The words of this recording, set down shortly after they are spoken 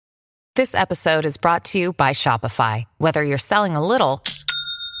This episode is brought to you by Shopify. Whether you're selling a little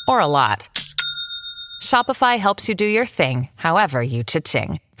or a lot, Shopify helps you do your thing, however you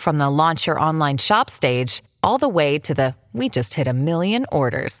cha-ching. From the launch your online shop stage, all the way to the we just hit 1 million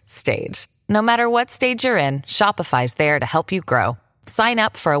orders stage. No matter what stage you're in, Shopify's there to help you grow. Sign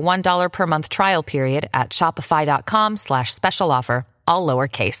up for a $1 per month trial period at shopify.com/special offer, all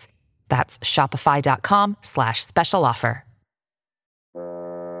lowercase. That's shopify.com/special offer.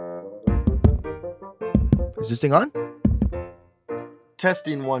 Is this thing on?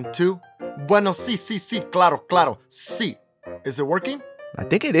 Testing 1, 2. Bueno, sí, claro, sí. Is it working? I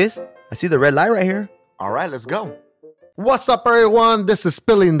think it is. I see the red light right here. All right, let's go. What's up, everyone? This is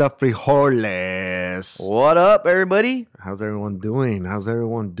Spilling the Frijoles. What up, everybody? How's everyone doing? How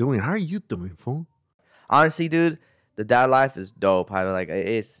are you doing, fool? Honestly, dude, the dad life is dope.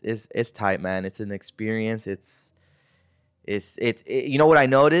 It's tight, man. It's an experience. It's you know what I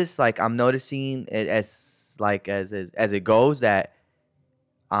noticed? Like, I'm noticing it as it goes that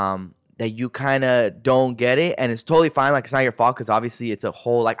you kind of don't get it, and it's totally fine. Like, it's not your fault, because obviously it's a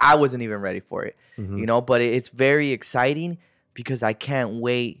whole, like, I wasn't even ready for it, you know, but it's very exciting because I can't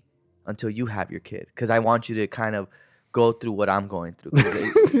wait until you have your kid, because I want you to kind of go through what I'm going through.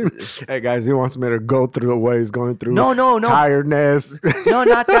 Hey, guys, he wants me to go through what he's going through. No. Tiredness. No,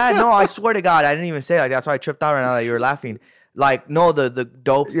 not that. No, I swear to God, I didn't even say it like that. That's why I tripped out right now that you were laughing. Like, no, the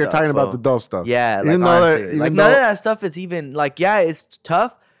dope stuff. You're talking bro. about the dope stuff. Yeah, like, even honestly. Like, none of that stuff is even, like, yeah, it's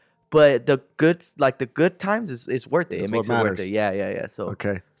tough, but the good times is worth it. It makes it worth it. Yeah. So,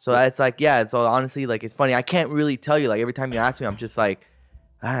 okay. So it's like, yeah, so honestly, like, it's funny. I can't really tell you. Like, every time you ask me, I'm just like,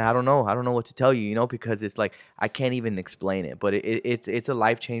 I don't know. I don't know what to tell you, you know, because it's like, I can't even explain it. But it's a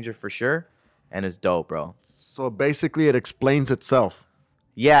life changer for sure, and it's dope, bro. So basically, it explains itself.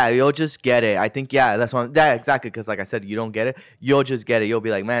 Yeah, you'll just get it. I think, yeah, that's what. Yeah, exactly. Because like I said, you don't get it. You'll just get it. You'll be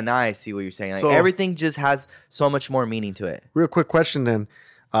like, man, now I see what you're saying. Like, So- everything just has so much more meaning to it. Real quick question then,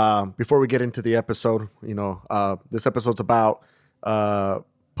 before we get into the episode. You know, this episode's about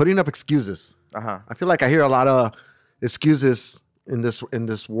putting up excuses. I feel like I hear a lot of excuses in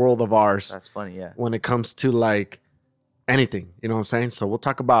this world of ours. That's funny, yeah. When it comes to like anything, you know what I'm saying? So we'll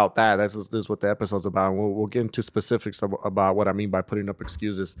talk about that. This is what the episode's about. We'll get into specifics about what I mean by putting up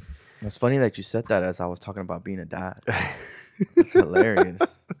excuses. It's funny that you said that as I was talking about being a dad. It's hilarious.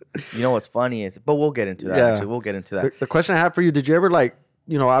 You know what's funny is, but we'll get into that. Yeah. Actually, we'll get into that. The question I have for you: did you ever, like,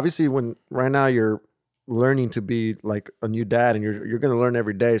 you know, obviously when right now you're learning to be like a new dad, and you're going to learn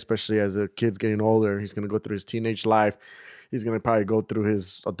every day, especially as a kid's getting older. He's going to go through his teenage life. He's going to probably go through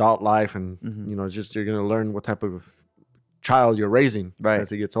his adult life, and you know, just you're going to learn what type of child you're raising as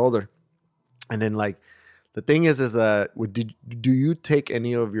he gets older. And then, like, the thing is that do you take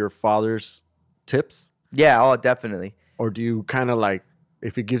any of your father's tips? Yeah, oh, definitely. Or do you kind of, like,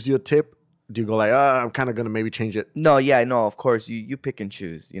 if he gives you a tip, do you go like, I'm kind of going to maybe change it? No, yeah, no, of course, you pick and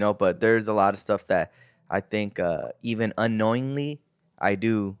choose, you know, but there's a lot of stuff that I think even unknowingly I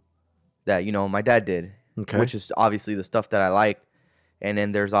do that, you know, my dad did, which is obviously the stuff that I like. And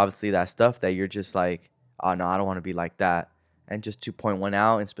then there's obviously that stuff that you're just like, oh, no, I don't want to be like that. And just to point one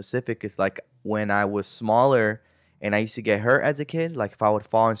out in specific, it's like when I was smaller and I used to get hurt as a kid, like if I would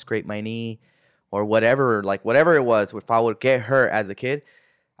fall and scrape my knee or whatever, like whatever it was, if I would get hurt as a kid,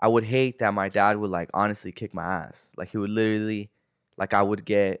 I would hate that my dad would, like, honestly kick my ass. Like, he would literally, like, I would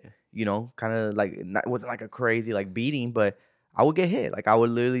get, you know, kind of like, it wasn't like a crazy, like, beating, but I would get hit. Like, I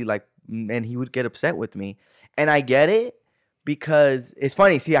would literally, like, and he would get upset with me. And I get it. Because it's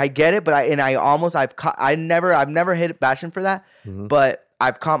funny, see, I get it, but I've never hit bashing for that, but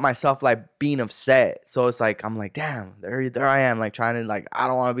I've caught myself like being upset. So it's like, I'm like, damn, there I am, like trying to, like, I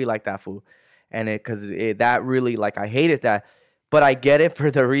don't want to be like that fool. And because that really, like, I hated that, but I get it for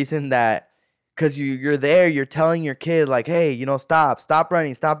the reason that, because you're there, you're telling your kid, like, hey, you know, stop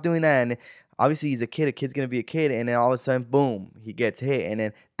running, stop doing that. And obviously he's a kid's going to be a kid. And then all of a sudden, boom, he gets hit. And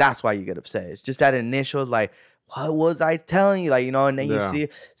then that's why you get upset. It's just that initial, like, what was I telling you? Like, you know, and then you see,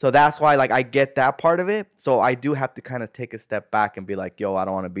 so that's why, like, I get that part of it. So I do have to kind of take a step back and be like, yo, I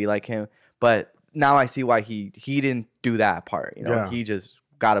don't want to be like him. But now I see why he didn't do that part. You know, he just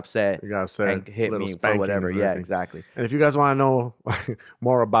got upset and hit me for whatever. Yeah, exactly. And if you guys want to know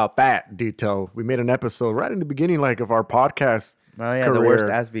more about that detail, we made an episode right in the beginning, like, of our podcast. Oh, yeah, career. The worst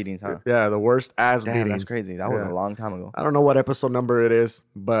ass beatings, huh? Yeah, the worst ass beatings. That's crazy. That was a long time ago. I don't know what episode number it is,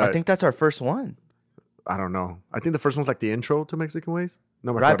 but I think that's our first one. I don't know. I think the first one's like the intro to Mexican Ways.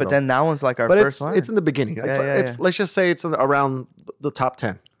 No, right, but then that one's like our first one. It's in the beginning. Let's just say it's around the top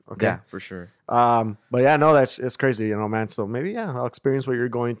 10 Okay. Yeah, for sure. But yeah, no, it's crazy, you know, man. So maybe I'll experience what you're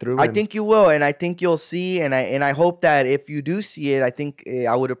going through. I think you will, and I think you'll see, and I hope that if you do see it, I think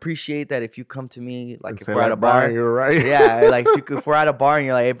I would appreciate that if you come to me, like if we're at a bar. Brian, you're right. Yeah, like if we're at a bar and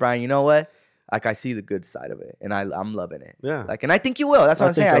you're like, hey, Brian, you know what? Like I see the good side of it, and I'm loving it. Yeah. Like, and I think you will. That's what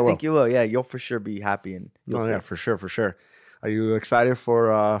I'm saying. I will. think you will. Yeah, you'll for sure be happy, and you'll see. Yeah, for sure. Are you excited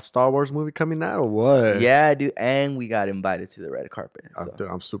for Star Wars movie coming out or what? Yeah, dude, and we got invited to the red carpet. So Dude,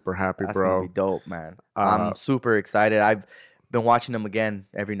 I'm super happy, that's bro. gonna be dope, man. I'm super excited. I've been watching them again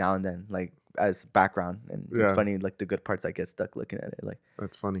every now and then, like as background, and it's funny, like the good parts. I get stuck looking at it. Like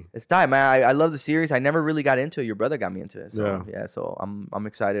that's funny. It's time, man. I love the series. I never really got into it. Your brother got me into it. So yeah, so I'm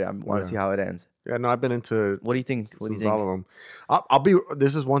excited. I want to see how it ends. Yeah, no, I've been into. What do you think? What do you think? All of them. I'll be.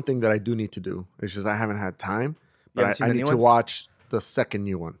 This is one thing that I do need to do. It's just I haven't had time. But I need to watch the second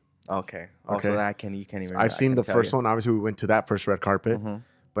new one. Okay. So that you can't even. I've seen the first one. Obviously, we went to that first red carpet,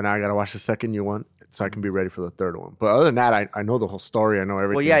 but now I gotta watch the second new one so I can be ready for the third one. But other than that, I know the whole story. I know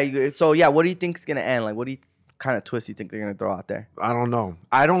everything. Well, yeah. What do you think's gonna end? Like, what do you kind of twist you think they're gonna throw out there? I don't know.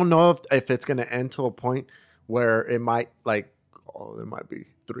 I don't know if it's gonna end to a point where it might there might be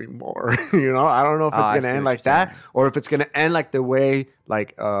 3 more. You know, I don't know if it's gonna end like that or if it's gonna end like the way I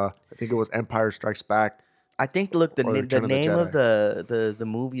think it was Empire Strikes Back. I think the name of the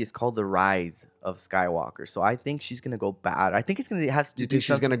movie is called The Rise of Skywalker. So I think she's gonna go bad. I think it has to. You think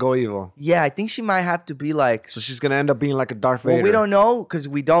she's gonna go evil? Yeah, I think she might have to be like. So she's gonna end up being like a Darth Vader. Well, we don't know because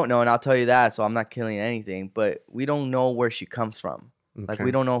we don't know, and I'll tell you that. So I'm not killing anything, but we don't know where she comes from. Okay. Like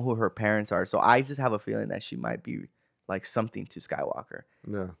we don't know who her parents are. So I just have a feeling that she might be like something to Skywalker.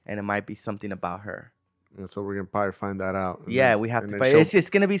 Yeah. And it might be something about her. Yeah, so we're gonna probably find that out. Yeah, we have to. But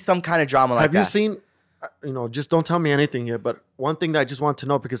it's gonna be some kind of drama like that. Have you seen? You know, just don't tell me anything yet. But one thing that I just want to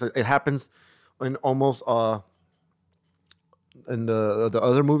know because it happens in almost in the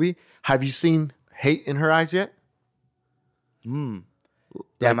other movie. Have you seen hate in her eyes yet? Damn,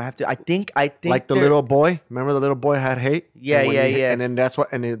 I have to. I think like the little boy. Remember the little boy had hate. Yeah. And then that's why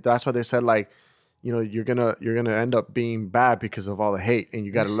they said like, you know, you're gonna end up being bad because of all the hate, and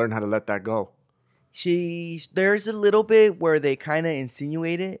you got to learn how to let that go. There's a little bit where they kind of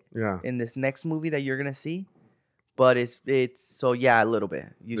insinuate it in this next movie that you're gonna see, but it's so a little bit.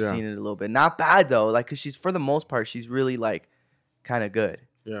 You've seen it a little bit, not bad though. Like, cause she's for the most part she's really like kind of good.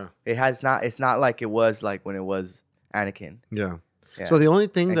 Yeah, it's not like it was like when it was Anakin. Yeah. So the only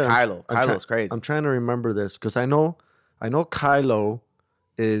thing that Kylo's crazy. I'm trying to remember this because I know Kylo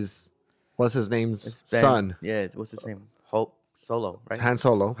is what's his name's son. Yeah, what's his name? Solo, right? It's Han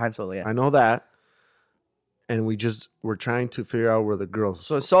Solo. Yeah. I know that. And we're trying to figure out where the girls.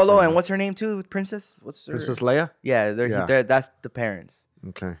 So Solo and what's her name too? Princess Leia? Yeah, they're that's the parents.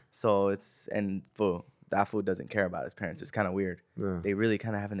 Okay. So that fool doesn't care about his parents. It's kind of weird. Yeah. They really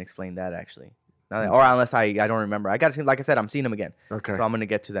kind of haven't explained that actually. Or unless I don't remember. I got to see, like I said, I'm seeing them again. Okay. So I'm gonna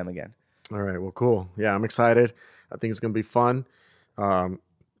get to them again. All right. Well, cool. Yeah, I'm excited. I think it's gonna be fun. I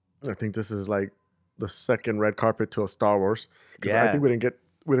think this is like the second red carpet to a Star Wars. Yeah. I think we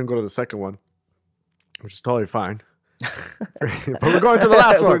didn't go to the second one. Which is totally fine. But we're going to the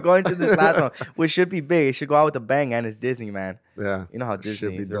last one. We're going to this last one, which should be big. It should go out with a bang, and it's Disney, man. Yeah. You know how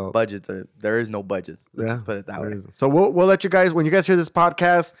Disney, their budgets are, there is no budget. Let's just put it that way. So we'll let you guys, when you guys hear this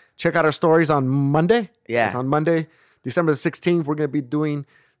podcast, check out our stories on Monday. Yeah. It's on Monday, December the 16th. We're going to be doing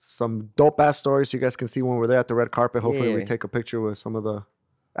some dope-ass stories so you guys can see when we're there at the red carpet. Hopefully we take a picture with some of the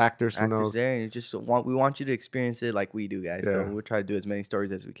actors who knows. There, and we want you to experience it like we do, guys. Yeah. So we'll try to do as many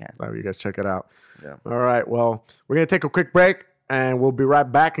stories as we can. All right, you guys check it out. Yeah. All right, well, we're gonna take a quick break, and we'll be right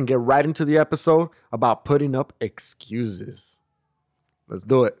back and get right into the episode about putting up excuses. Let's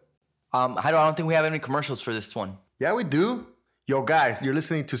do it. I don't think we have any commercials for this one. Yeah, we do. Yo, guys, you're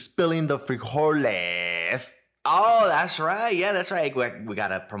listening to Spilling the Frijoles. Oh, that's right. Yeah, that's right. We got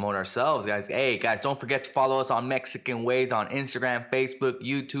to promote ourselves, guys. Hey, guys, don't forget to follow us on Mexican Ways on Instagram, Facebook,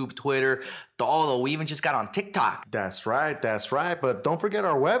 YouTube, Twitter. Todo. We even just got on TikTok. That's right. But don't forget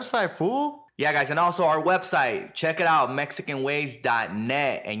our website, fool. Yeah, guys, and also our website. Check it out,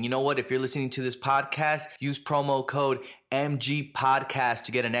 MexicanWays.net. And you know what? If you're listening to this podcast, use promo code MGPodcast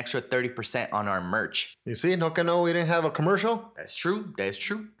to get an extra 30% on our merch. You see, no que no, we didn't have a commercial. That's true.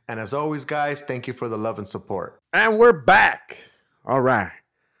 And as always, guys, thank you for the love and support. And we're back. All right.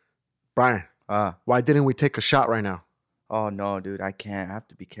 Brian, why didn't we take a shot right now? Oh, no, dude, I can't. I have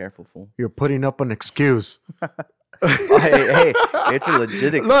to be careful, fool. You're putting up an excuse. hey, it's a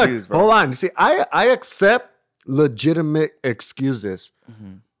legit excuse, bro. Hold on. See, I accept legitimate excuses,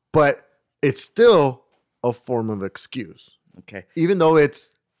 but it's still a form of excuse. Okay. Even though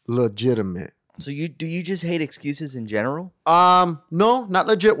it's legitimate. So do you just hate excuses in general? No, not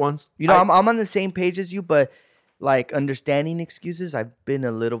legit ones. You know, I'm on the same page as you, but like understanding excuses, I've been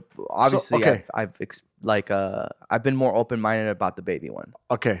a little obviously. So, okay. I've been more open minded about the baby one.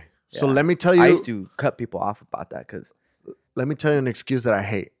 Okay, so Yeah. let me tell you. I used to cut people off about that because. Let me tell you an excuse that I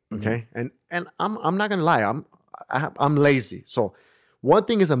hate. Okay, and I'm not gonna lie. I'm lazy. So one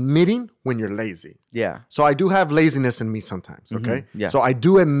thing is admitting when you're lazy. Yeah. So I do have laziness in me sometimes. Okay. Yeah. So I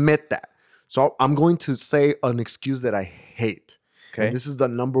do admit that. So I'm going to say an excuse that I hate. Okay. And this is the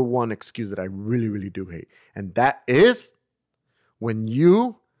number one excuse that I really, really do hate. And that is when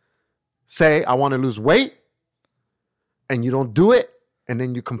you say, I want to lose weight, and you don't do it, and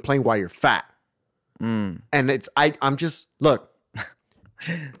then you complain why you're fat. And I'm just, look,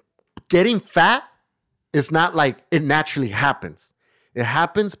 getting fat is not like it naturally happens. It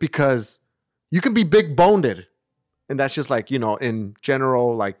happens because you can be big boned. And that's just like, in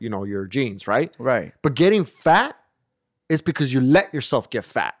general, like, your genes, right? Right. But getting fat is because you let yourself get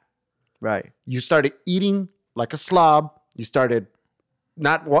fat. Right. You started eating like a slob. You started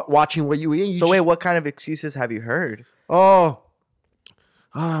not watching what you eat. So wait, what kind of excuses have you heard? Oh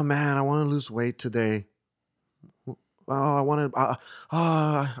man, I want to lose weight today. I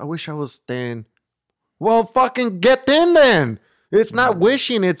wish I was thin. Well, fucking get thin then. It's not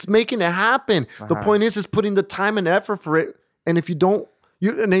wishing, it's making it happen. The point is putting the time and effort for it. And if you don't,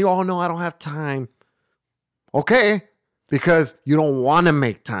 and then you all know I don't have time. Okay. Because you don't want to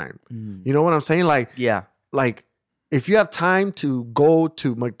make time. You know what I'm saying? Like, Yeah. like if you have time to go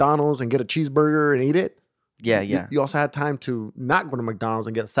to McDonald's and get a cheeseburger and eat it, Yeah. you also had time to not go to McDonald's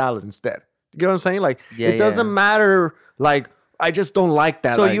and get a salad instead. You get what I'm saying? Like, Yeah, it doesn't matter. Like, I just don't like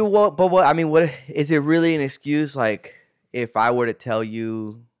that. So like, what is it really an excuse? Like, if I were to tell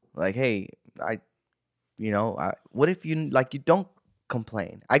you, like, hey, what if you don't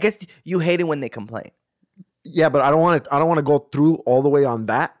complain? I guess you hate it when they complain. yeah, but I don't want to go through all the way on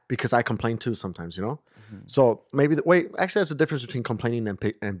that because I complain too sometimes, So maybe actually, there's a difference between complaining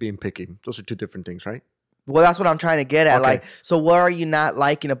and being picky. Those are two different things, right? Well, that's what I'm trying to get at. Okay. Like, so what are you not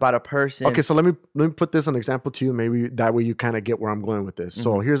liking about a person? Okay, so let me put this an example to you. Maybe that way you kind of get where I'm going with this.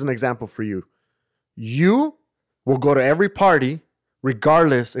 So here's an example for you. You will go to every party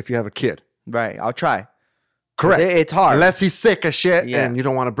regardless if you have a kid. Right. I'll try. Correct. It's hard. Unless he's sick as shit Yeah. and you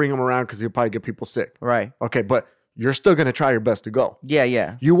don't want to bring him around because he'll probably get people sick. Right. Okay, but you're still going to try your best to go. Yeah.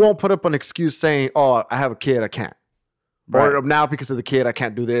 Yeah. You won't put up an excuse saying, oh, I have a kid, I can't. Right. Or now because of the kid, I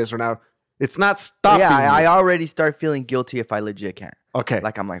can't do this. Or now it's not stopping Yeah. I you. already start feeling guilty if I legit can't. Okay.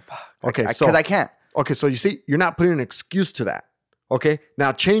 Like, I'm like, fuck. Okay, Because so- I can't. Okay, so you see, you're not putting an excuse to that. Okay,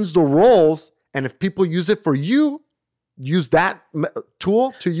 now change the roles, and if people use it for you, use that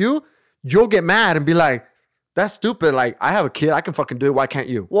tool to you, you'll get mad and be like, that's stupid. Like, I have a kid, I can fucking do it. Why can't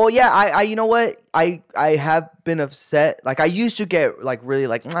you? Well, yeah, I you know what? I have been upset. Like, I used to get like really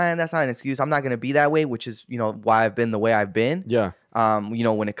like, man, that's not an excuse. I'm not gonna be that way, which is, why I've been the way I've been. Yeah.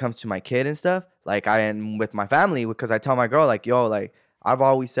 When it comes to my kid and stuff, like I am with my family, because I tell my girl, like, yo, like I've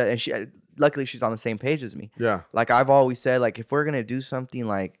always said, and she, luckily she's on the same page as me. Yeah. Like, I've always said, like, if we're gonna do something,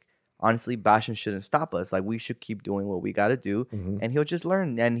 like, honestly, Bashan shouldn't stop us. Like, we should keep doing what we gotta do, and he'll just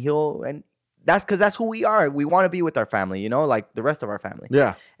learn, and that's because that's who we are. We want to be with our family, like the rest of our family.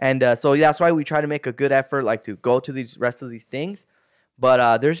 Yeah. And so that's why we try to make a good effort, like, to go to these rest of these things.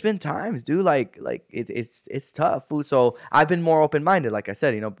 But there's been times, dude, like it's tough, food. So I've been more open minded, like I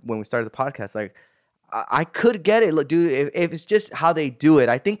said, when we started the podcast, like I could get it, look, dude. If it's just how they do it,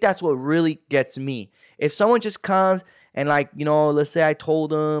 I think that's what really gets me. If someone just comes and, like, let's say I told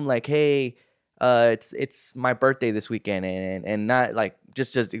them, like, hey, it's my birthday this weekend, and not like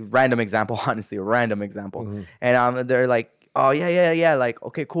just a random example, honestly, a random example, and they're like, oh yeah, like,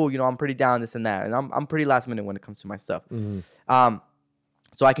 okay, cool, I'm pretty down, this and that, and I'm pretty last minute when it comes to my stuff,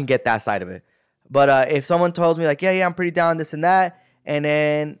 so I can get that side of it. But if someone tells me, like, yeah, I'm pretty down, this and that, and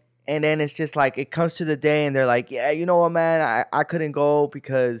then it's just like it comes to the day and they're like, yeah, you know what, man, I couldn't go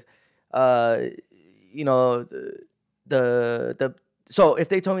because so if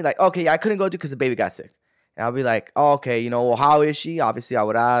they told me, like, okay, I couldn't go because the baby got sick, and I'll be like, oh, okay, well, how is she? Obviously, I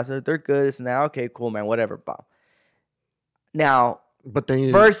would ask her, they're good, this and that. Okay, cool, man, whatever. Now, but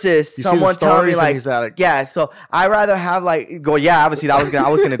then versus someone telling me, like, yeah, so I rather have, like, go, yeah, obviously I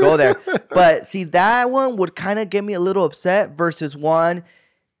was gonna go there, but see, that one would kind of get me a little upset versus one,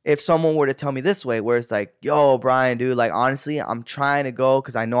 if someone were to tell me this way, where it's like, yo, Brian, dude, like, honestly, I'm trying to go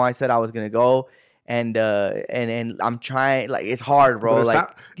because I know I said I was gonna go, and I'm trying, like, it's hard, bro. Like,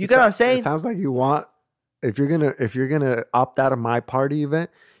 you get what I'm saying? It sounds like you want, if you're gonna opt out of my party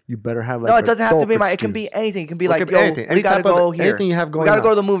event, you better have, like, no, it doesn't have to be excuse. it can be anything. It can be like, yo, anything, we gotta go here. Anything you have going on. We gotta go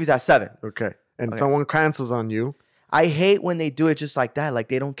to the movies at 7. Okay. and someone cancels on you. I hate when they do it just like that. Like,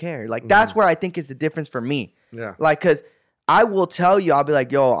 they don't care. Like, that's where I think is the difference for me. Yeah. Like, because I will tell you, I'll be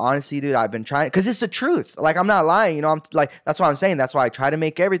like, yo, honestly, dude, I've been trying. Because it's the truth. Like, I'm not lying. You know, I'm like, that's what I'm saying. That's why I try to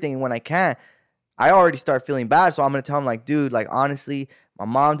make everything. And when I can, I already start feeling bad. So I'm going to tell him, like, dude, like, honestly, my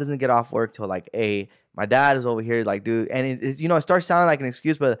mom doesn't get off work till like 8. My dad is over here, like, dude. And it's, you know, it starts sounding like an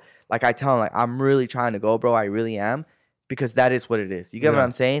excuse. But like, I tell him, like, I'm really trying to go, bro. I really am. Because that is what it is. You get what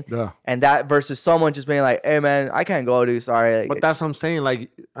I'm saying? Yeah. And that versus someone just being like, hey, man, I can't go, dude. Sorry. But that's what I'm saying.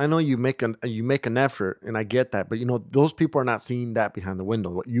 Like, I know you make an effort, and I get that. But, you know, those people are not seeing that behind the window,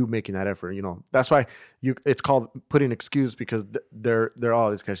 what you making that effort. You know, that's why it's called putting excuse, because they're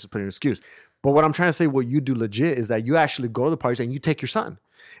all these guys just putting an excuse. But what I'm trying to say, what you do legit is that you actually go to the parties and you take your son.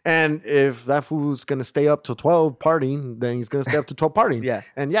 And if that fool's going to stay up till 12 partying, then he's going to stay up to 12 partying. Yeah.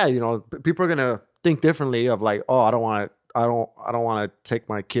 And yeah, you know, people are going to think differently of like, oh, I don't want to take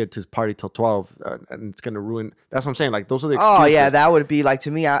my kid to party till 12 and it's going to ruin. That's what I'm saying. Like, those are the excuses. Oh, yeah, that would be like,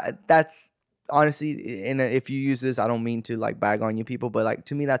 to me, that's honestly, if you use this, I don't mean to like bag on you people, but like,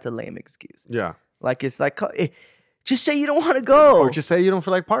 to me, that's a lame excuse. Yeah. Like, it's like, just say you don't want to go. Or just say you don't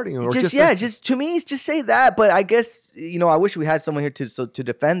feel like partying. Or just to me, just say that. But I guess, you know, I wish we had someone here to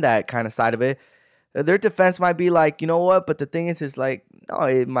defend that kind of side of it. Their defense might be like, you know what? But the thing is like, no,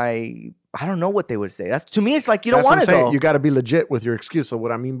 I don't know what they would say. That's, to me, it's like, you don't want to go. You got to be legit with your excuse. So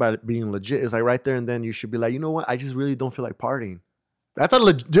what I mean by being legit is like right there and then you should be like, you know what? I just really don't feel like partying. That's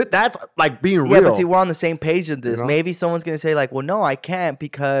like being real. Yeah, but see, we're on the same page of this. You know? Maybe someone's going to say like, well, no, I can't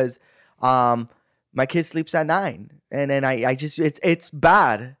because my kid sleeps at 9. And then I just, it's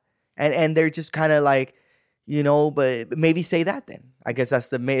bad. And they're just kind of like, you know, but maybe say that then. I guess is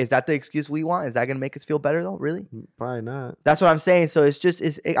that the excuse we want? Is that going to make us feel better though? Really? Probably not. That's what I'm saying. So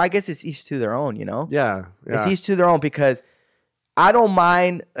I guess it's each to their own, you know? Yeah. It's each to their own, because I don't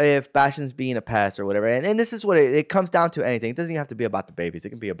mind if Bastion's being a pest or whatever. And this is what it comes down to. Anything. It doesn't even have to be about the babies. It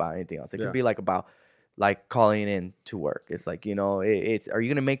can be about anything else. It can be like about like calling in to work. It's like, you know, it's, are you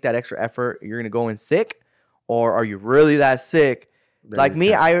going to make that extra effort? You're going to go in sick, or are you really that sick? Then like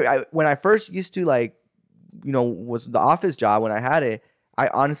me, I when I first used to like, you know, was the office job when I had it, I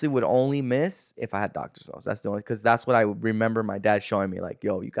honestly would only miss if I had doctor's notes. That's the only, because that's what I remember my dad showing me, like,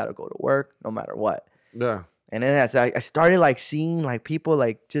 yo, you got to go to work no matter what. Yeah. And then I started like seeing like people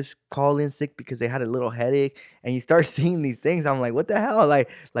like just call in sick because they had a little headache, and you start seeing these things. I'm like, what the hell?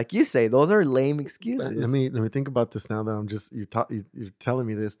 Like you say, those are lame excuses. Let me think about this now that I'm just, you're telling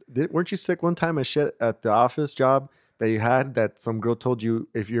me this. Weren't you sick one time at the office job that you had, that some girl told you,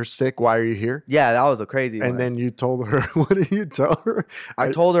 if you're sick, why are you here? Yeah, that was a crazy one. And then you told her, what did you tell her?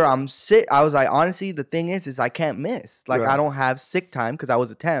 I told her I'm sick. I was like, honestly, the thing is I can't miss. Like, I don't have sick time because I was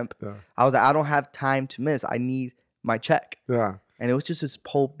a temp. Yeah. I was like, I don't have time to miss. I need my check. Yeah. And it was just this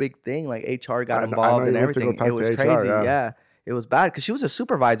whole big thing. Like, HR got involved and everything. It was crazy. Yeah. It was bad because she was a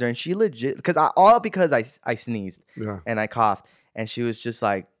supervisor, and she legit, because I sneezed and I coughed, and she was just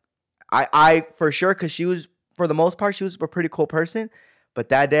like, I for sure, because she was, for the most part, she was a pretty cool person. But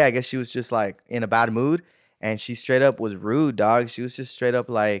that day, I guess she was just like in a bad mood, and she straight up was rude, dog. She was just straight up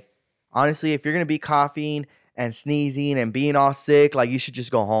like, honestly, if you're going to be coughing and sneezing and being all sick, like, you should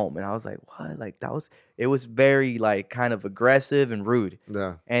just go home. And I was like, what? Like, it was very like kind of aggressive and rude.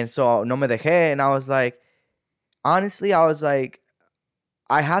 Yeah. And so no me dejé, and I was like, honestly, I was like,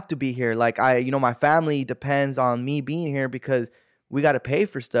 I have to be here. Like, my family depends on me being here because we got to pay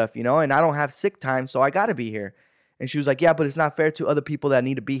for stuff, and I don't have sick time, so I got to be here. And she was like, yeah, but it's not fair to other people that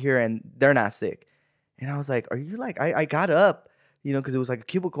need to be here and they're not sick. And I was like, are you like, I got up, because it was like a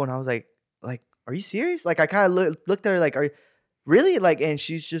cubicle, and I was like, are you serious? Like, I kind of looked at her like, are you really? Like, and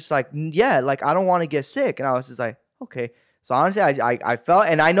she's just like, yeah, like, I don't want to get sick. And I was just like, okay. So honestly, I felt,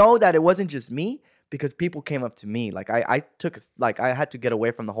 and I know that it wasn't just me, because people came up to me. Like, I had to get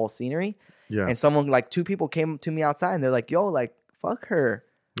away from the whole scenery. Yeah. And someone, like, 2 people came to me outside, and they're like, yo, like, fuck her.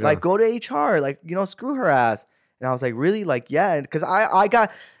 Yeah. Like, go to HR. Like, screw her ass. And I was like, really? Like, yeah. Because I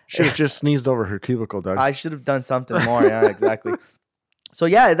got... Should have just sneezed over her cubicle, Doug. I should have done something more. Yeah, exactly. So,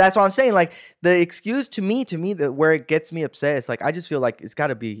 yeah, that's what I'm saying. Like, the excuse to me, where it gets me upset, it's like, I just feel like it's got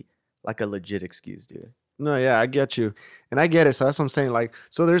to be, like, a legit excuse, dude. No, yeah, I get you. And I get it. So that's what I'm saying. Like,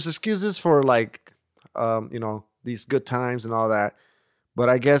 so there's excuses for, like, these good times and all that. But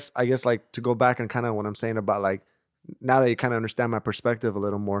I guess, like, to go back and kind of what I'm saying about, like, now that you kind of understand my perspective a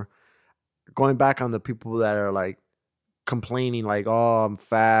little more, going back on the people that are like complaining, like, oh, I'm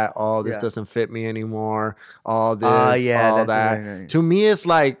fat, oh, this doesn't fit me anymore, all this, all that. To me, it's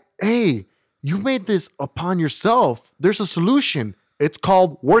like, hey, you made this upon yourself. There's a solution. It's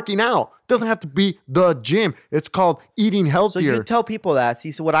called working out. It doesn't have to be the gym. It's called eating healthier. So you tell people that.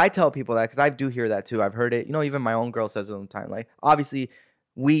 See, so what I tell people that, because I do hear that too. I've heard it. You know, even my own girl says it all the time. Like, obviously,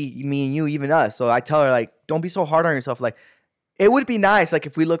 me and you, even us. So I tell her, like, don't be so hard on yourself. Like, it would be nice, like,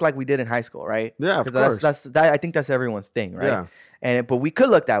 if we look like we did in high school, right? Yeah, of course. I think that's everyone's thing, right? Yeah. But we could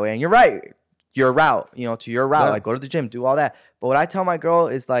look that way. And you're right. Your route, you know, to your route, Yeah. like go to the gym, do all that. But what I tell my girl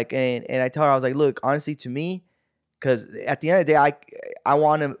is like, and I tell her, I was like, look, honestly, to me, because at the end of the day, I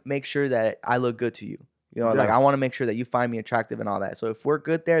want to make sure that I look good to you. You know, like I want to make sure that you find me attractive and all that. So if we're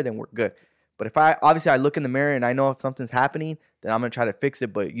good there, then we're good. But if I look in the mirror and I know if something's happening, then I'm gonna try to fix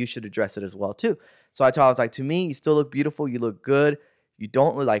it. But you should address it as well too. So I was like, to me, you still look beautiful. You look good. You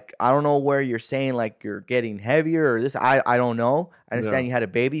don't look like, I don't know where you're saying like you're getting heavier or this. I don't know. I understand you had a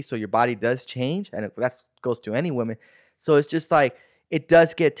baby, so your body does change, and that goes to any women. So it's just like, it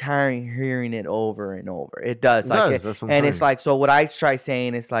does get tiring hearing it over and over. It does. And it's like, so what I try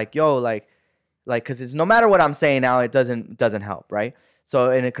saying is like, yo, like, because it's no matter what I'm saying now, it doesn't help, right?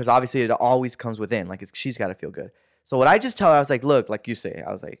 So, and because obviously it always comes within. Like, she's got to feel good. So what I just tell her, I was like, look, like you say,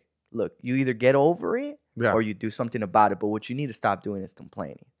 I was like, look, you either get over it or you do something about it. But what you need to stop doing is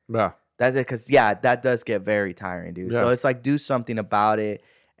complaining. Yeah. That's it, because that does get very tiring, dude. Yeah. So it's like, do something about it,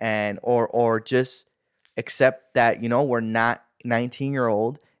 and or just accept that, you know, we're not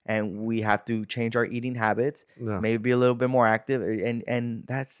 19-year-old and we have to change our eating habits. Yeah. Maybe be a little bit more active, and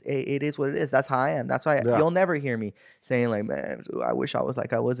that's it is what it is. That's how I am. That's why you'll never hear me saying like, man, I wish I was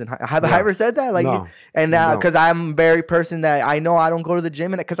like I was in high. Have I ever said that? Like, no. And because I'm a very person that I know I don't go to the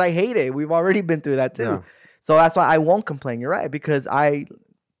gym, and because I hate it. We've already been through that too. Yeah. So that's why I won't complain. You're right, because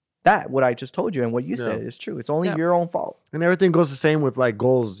what I just told you and what you said is true. It's only your own fault. And everything goes the same with like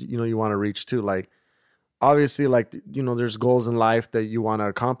goals, you know, you want to reach too. Like, obviously, like, you know, there's goals in life that you want to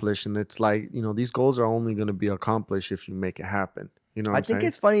accomplish. And it's like, you know, these goals are only going to be accomplished if you make it happen. You know what I'm saying? I think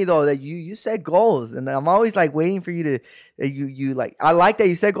it's funny, though, that you said goals. And I'm always like waiting for you to, you like, I like that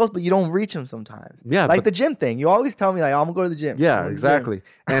you said goals, but you don't reach them sometimes. Yeah. Like the gym thing. You always tell me, like, I'm going to go to the gym. Yeah, exactly.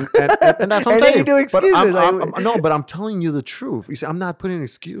 And that's what I'm saying. You do excuses. But I'm telling you the truth. You see, I'm not putting an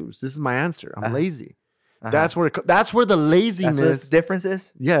excuse. This is my answer. I'm lazy. That's where the laziness. That's what the difference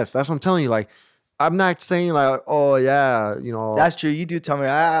is? Yes, that's what I'm telling you. Like, I'm not saying like, oh yeah, you know. That's true. You do tell me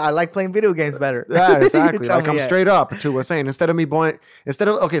I like playing video games better. Yeah, exactly. Like I'm straight up to what's saying. Instead of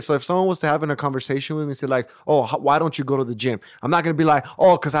okay, so if someone was to having a conversation with me, say like, oh, why don't you go to the gym? I'm not gonna be like,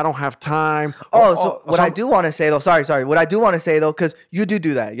 oh, because I don't have time. I do want to say though, sorry. What I do want to say though, because you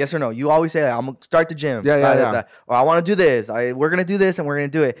do that, yes or no? You always say that I'm gonna start the gym. Yeah. Or I want to do this. We're gonna do this and we're gonna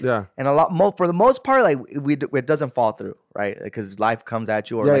do it. Yeah. And for the most part, like it doesn't fall through, right? Because life comes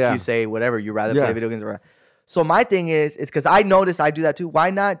at you, or you say whatever you rather play video games around. So my thing is because I notice I do that too. Why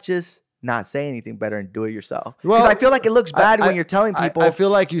not just not say anything better and do it yourself? Because I feel like it looks bad when you're telling people. I feel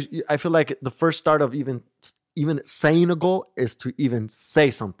like the first start of even saying a goal is to even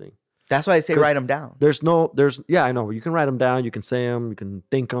say something. That's why I say write them down. I know. You can write them down. You can say them. You can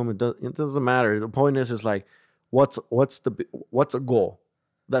think them. It doesn't matter. The point is like, what's a goal?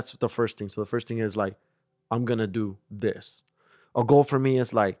 That's the first thing. So the first thing is like, I'm gonna do this. A goal for me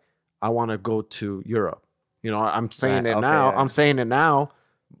is like, I want to go to Europe. You know, I'm saying it now. Yeah. I'm saying it now,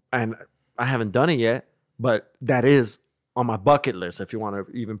 and I haven't done it yet. But that is on my bucket list, if you want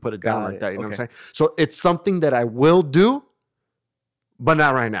to even put it down like that. You know what I'm saying? So it's something that I will do, but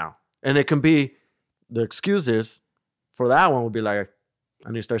not right now. And it can be the excuses for that one would be like,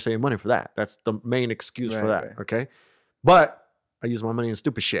 I need to start saving money for that. That's the main excuse for that. Right. Okay, but I use my money in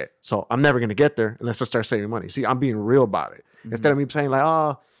stupid shit, so I'm never gonna get there unless I start saving money. See, I'm being real about it. Mm-hmm. Instead of me saying like,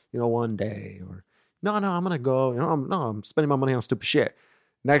 oh, you know, one day, or no, I'm gonna go. You know, I'm spending my money on stupid shit.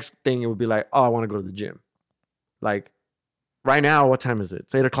 Next thing it would be like, oh, I want to go to the gym. Like right now, what time is it?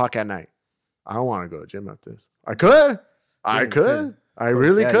 It's 8:00 at night. I don't want to go to the gym after this. I could. I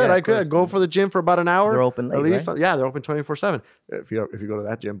really could. I could go for the gym for about an hour. They're open late, at least. Right? Yeah, they're open 24/7. If you go to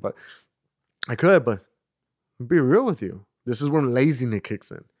that gym, but I could. But I'll be real with you. This is when laziness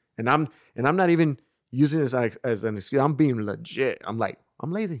kicks in, and I'm not even using this as an excuse. I'm being legit. I'm like,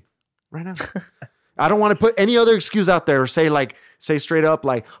 I'm lazy right now. I don't want to put any other excuse out there or say straight up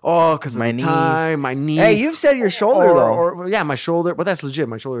like, oh, because my time, my knee. Hey, you've said your shoulder though. Yeah, my shoulder, but that's legit.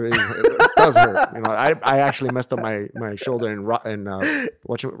 My shoulder does hurt. You know, I actually messed up my shoulder in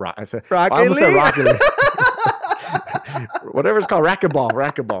I said Rocket I almost League? said Rocket League. Whatever it's called,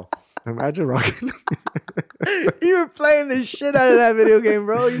 racquetball. Imagine Rocket League. You were playing the shit out of that video game,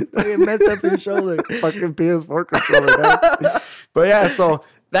 bro. You fucking messed up your shoulder. Fucking PS4 controller. But yeah, so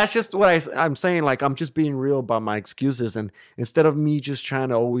that's just what I'm saying. Like, I'm just being real about my excuses. And instead of me just trying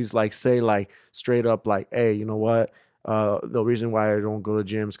to always like say like straight up like, hey, you know what? The reason why I don't go to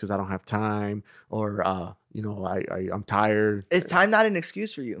gyms because I don't have time, or I'm tired. Is time not an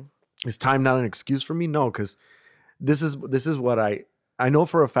excuse for you? Is time not an excuse for me? No, because this is what I know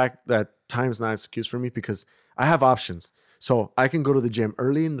for a fact that time's not an excuse for me because I have options. So I can go to the gym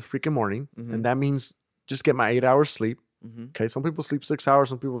early in the freaking morning, and that means just get my 8 hours sleep. Okay, some people sleep 6 hours,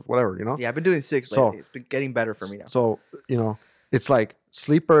 some people whatever, Yeah, I've been doing 6 lately. It's been getting better for me now. So it's like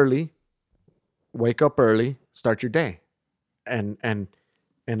sleep early, wake up early, start your day, and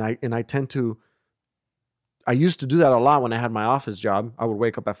I tend to. I used to do that a lot when I had my office job. I would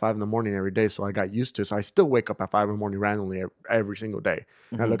wake up at 5 a.m. every day, so I got used to it. So I still wake up at 5 a.m. randomly every single day.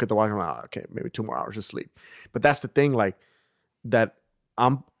 And I look at the watch and I'm like, okay, maybe 2 more hours of sleep. But that's the thing, like that.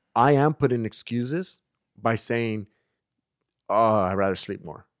 I am putting excuses by saying, "Oh, I'd rather sleep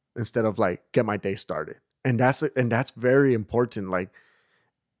more," instead of like get my day started. And that's very important. Like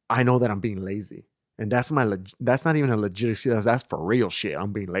I know that I'm being lazy, and that's not even a legit excuse. That's for real shit.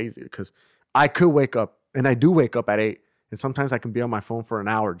 I'm being lazy because I could wake up. And I do wake up at 8, and sometimes I can be on my phone for an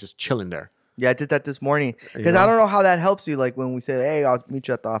hour just chilling there. Yeah, I did that this morning because I don't know how that helps you. Like when we say, "Hey, I'll meet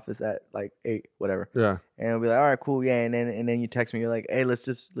you at the office at like 8, whatever." Yeah, and I'll be like, "All right, cool, yeah." And then you text me, you're like, "Hey, let's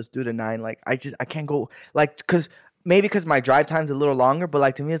do it at 9." Like I can't go, like because my drive time's a little longer, but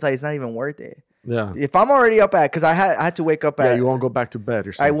like to me it's like it's not even worth it. Yeah. If I'm already up because I had to wake up at. Yeah, you won't go back to bed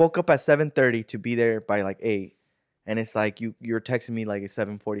or something. I woke up at 7:30 to be there by like 8, and it's like you're texting me like at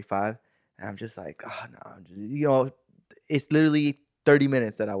 7:45. And I'm just like, oh no, it's literally 30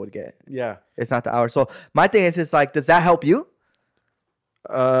 minutes that I would get. Yeah. It's not the hour. So my thing is, it's like, does that help you?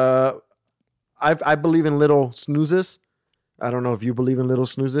 I believe in little snoozes. I don't know if you believe in little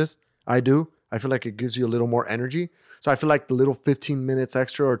snoozes. I do. I feel like it gives you a little more energy. So I feel like the little 15 minutes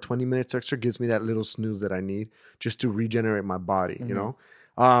extra or 20 minutes extra gives me that little snooze that I need just to regenerate my body, you know?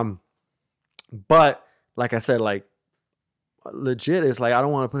 But like I said, like, legit, it's like I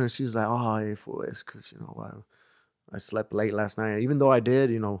don't want to put in excuses like, oh, it's because I slept late last night. Even though I did,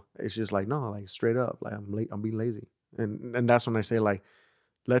 it's just like no, like straight up, like I'm late, I'm being lazy, and that's when I say like,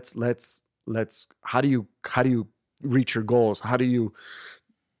 let's. How do you reach your goals? How do you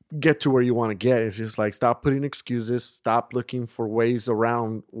get to where you want to get? It's just like stop putting excuses, stop looking for ways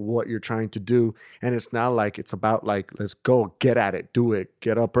around what you're trying to do, and it's not like it's about like let's go get at it, do it,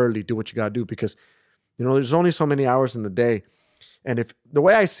 get up early, do what you gotta do because. There's only so many hours in the day. And if the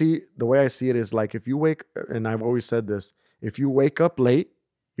way I see it is like if you wake, and I've always said this, if you wake up late,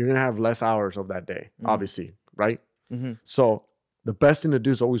 you're going to have less hours of that day, obviously, right? So the best thing to do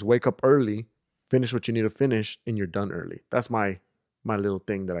is always wake up early, finish what you need to finish, and you're done early. That's my little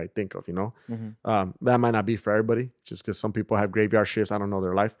thing that I think of, that might not be for everybody just because some people have graveyard shifts. I don't know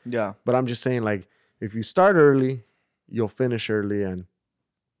their life. Yeah. But I'm just saying like, if you start early, you'll finish early and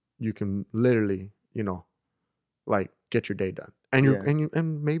you can literally, like get your day done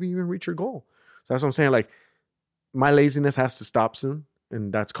and maybe even reach your goal. So that's what I'm saying. Like my laziness has to stop soon.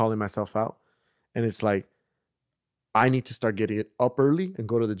 And that's calling myself out. And it's like, I need to start getting it up early and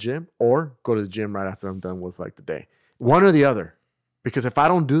go to the gym or go to the gym right after I'm done with like the day. One or the other. Because if I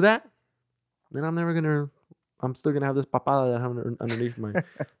don't do that, then I'm still going to have this papada that I have underneath my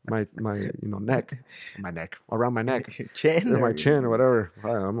neck, around my neck, chin, or my chin or whatever.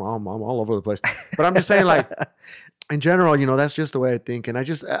 I'm all over the place. But I'm just saying, like, in general, that's just the way I think. And I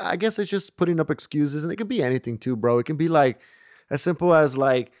guess it's just putting up excuses, and it can be anything too, bro. It can be like as simple as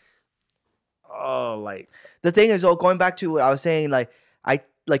like, the thing is, going back to what I was saying,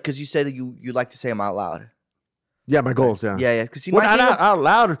 because you said that you like to say them out loud. Yeah, my goals. Yeah. Because not out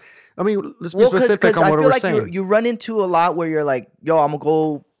loud. I mean, let's be specific on what we're saying. You run into a lot where you're like, "Yo, I'm gonna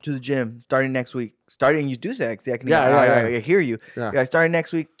go to the gym starting next week." You do say, I hear you. Yeah, starting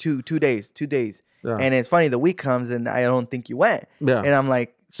next week, two days. Yeah. And it's funny, the week comes and I don't think you went. Yeah. And I'm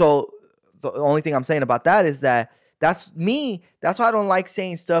like, so the only thing I'm saying about that is that's me. That's why I don't like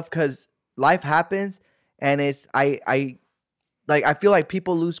saying stuff because life happens, and it's I feel like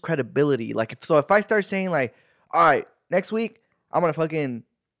people lose credibility. Like if I start saying like, all right, next week I'm gonna fucking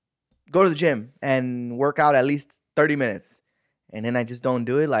go to the gym and work out at least 30 minutes, and then I just don't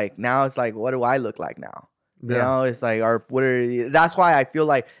do it. Like now it's like, what do I look like now? Yeah. It's like, that's why I feel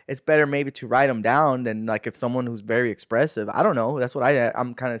like it's better maybe to write them down than like if someone who's very expressive. I don't know. That's what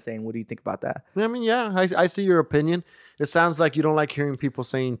I'm kind of saying. What do you think about that? I mean, I see your opinion. It sounds like you don't like hearing people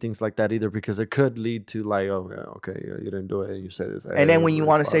saying things like that either because it could lead to like, you didn't do it and you say this. And then when you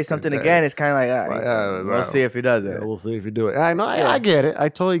want to say something again, it's kind of like, we'll see if he does it. Yeah, we'll see if you do it. I know. I get it. I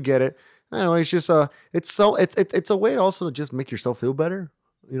totally get it. Anyway, it's just it's a way also to just make yourself feel better.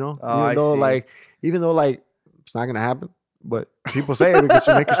 Even though it's not gonna happen. but people say it because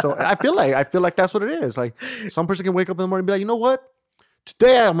you make yourself. I feel like that's what it is. Like some person can wake up in the morning and be like, you know what?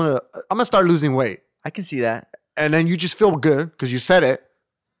 Today I'm gonna start losing weight. I can see that. And then you just feel good because you said it,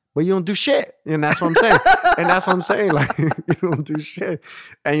 but you don't do shit. And that's what I'm saying. And that's what I'm saying. Like, you don't do shit.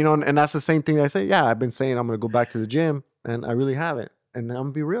 And, you know, and that's the same thing I say. Yeah, I've been saying I'm going to go back to the gym, and I really haven't. And I'm going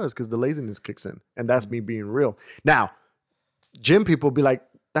to be real. It's because the laziness kicks in. And that's me being real. Now, gym people be like,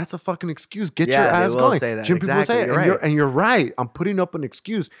 that's a fucking excuse. Get your ass going. Say that. Gym people say it. And you're right. I'm putting up an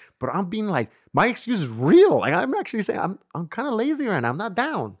excuse. But I'm being like, my excuse is real. Like, I'm actually saying I'm kind of lazy right now. I'm not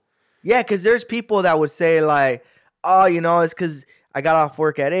down. Yeah, because there's people that would say like, oh, you know, it's because I got off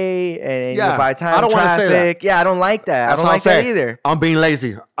work at 8 and by the time I don't traffic. Say that. Yeah, I don't like that. I don't like that either. I'm being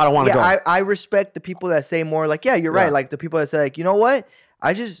lazy. I don't want to go. I respect the people that say more like, yeah, you're right. Like the people that say like, you know what?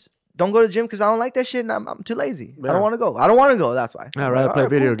 I just don't go to the gym because I don't like that shit and I'm too lazy. I don't want to go. I don't want to go. That's why. I'd rather play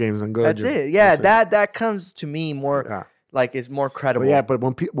video games than go to the gym. That's it. Yeah, that comes to me more like it's more credible. But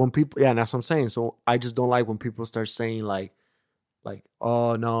when people, and that's what I'm saying. So I just don't like when people start saying like,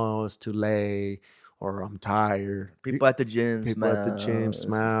 oh no, it's too late, or I'm tired. People at the gym smell.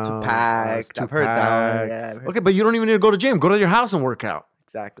 Too packed. I've heard that. Yeah. Okay, but you don't even need to go to the gym. Go to your house and work out.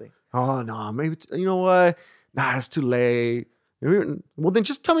 Exactly. Oh no, maybe you know what? Nah, it's too late. Well, then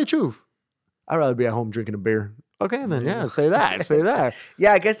just tell me the truth. I'd rather be at home drinking a beer. Okay, then say that. Say that.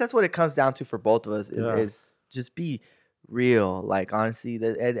 Yeah, I guess that's what it comes down to for both of us. Is just be real. Like honestly,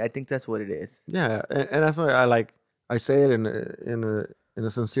 I think that's what it is. Yeah, and that's why I say it in a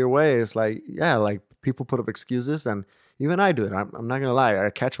sincere way. It's like, yeah, like people put up excuses, and even I do it. I'm not gonna lie, I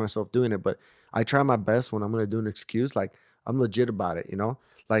catch myself doing it, but I try my best when I'm gonna do an excuse. Like I'm legit about it, you know.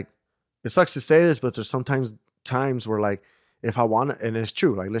 Like it sucks to say this, but there's sometimes times where like if I want to, and it's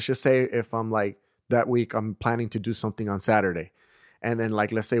true. Like let's just say if I'm like that week I'm planning to do something on Saturday, and then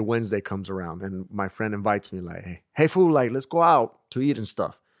like let's say Wednesday comes around and my friend invites me like, hey fool, like let's go out to eat and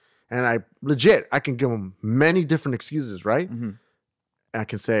stuff. And I can give them many different excuses, right? Mm-hmm. I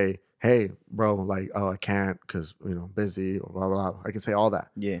can say, hey, bro, like, oh, I can't because, you know, busy or blah, blah, blah. I can say all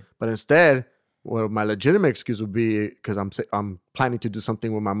that. Yeah. But instead, what my legitimate excuse would be because I'm planning to do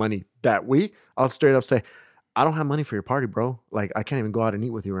something with my money that week, I'll straight up say, I don't have money for your party, bro. Like, I can't even go out and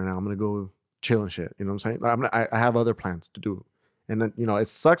eat with you right now. I'm going to go chill and shit. You know what I'm saying? I have other plans to do. And then, you know, it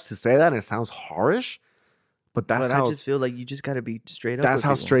sucks to say that and it sounds harsh. But I just feel like you just got to be straight up. That's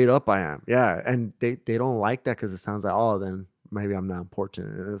how straight up I am. Yeah. And they don't like that because it sounds like, oh, then maybe I'm not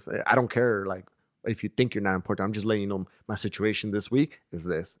important. I don't care. Like, if you think you're not important, I'm just letting you know my situation this week is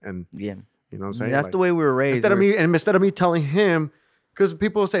this. And you know what I'm saying? That's like, the way we were raised. Instead of me telling him, because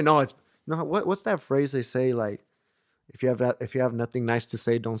people will say, no, it's, you know, what's that phrase they say? Like, if you have nothing nice to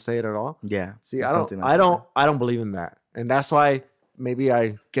say, don't say it at all. Yeah. See, I don't believe in that. And that's why maybe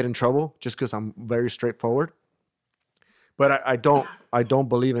I get in trouble just because I'm very straightforward. But I don't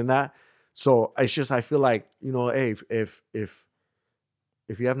believe in that. So it's just I feel like, you know, hey, if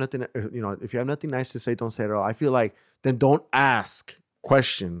you have nothing, you know, if you have nothing nice to say, don't say it at all. I feel like then don't ask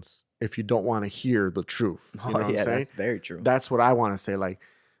questions if you don't want to hear the truth. You know what I'm saying? That's very true. That's what I want to say.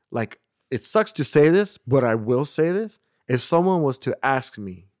 Like it sucks to say this, but I will say this. If someone was to ask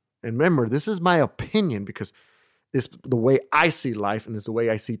me, and remember, this is my opinion because it's the way I see life and it's the way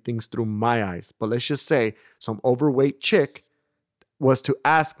I see things through my eyes. But let's just say some overweight chick was to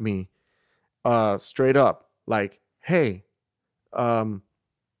ask me straight up, like, hey, do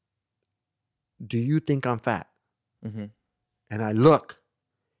you think I'm fat? Mm-hmm. And I look,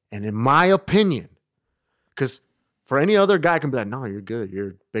 and in my opinion, because for any other guy can be like, no, you're good,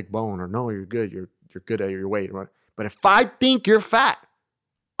 you're big bone, or no, you're good, you're good at your weight. Right? But if I think you're fat,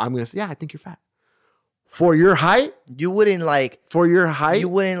 I'm gonna say, yeah, I think you're fat. For your height, you wouldn't like. For your height, you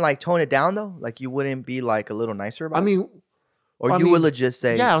wouldn't like tone it down though. Like you wouldn't be like a little nicer about. I mean, or you would legit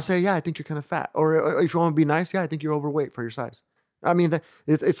say, yeah, I'll say, yeah, I think you're kind of fat. Or if you want to be nice, yeah, I think you're overweight for your size. I mean,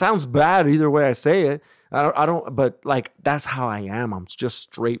 it sounds bad either way I say it. I don't, but like that's how I am. I'm just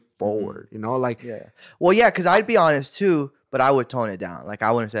straightforward, you know, like. Yeah. Well, yeah, because I'd be honest too, but I would tone it down. Like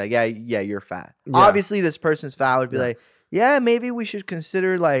I wouldn't say, yeah, you're fat. Yeah. Obviously, this person's fat. I would be like, yeah, maybe we should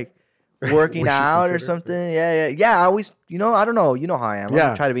consider like working out or something. Yeah. I always, you know, I don't know. You know how I am. I'm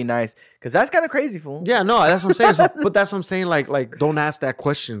gonna try to be nice because that's kind of crazy, fool. Yeah, no, that's what I'm saying. But that's what I'm saying. Like, don't ask that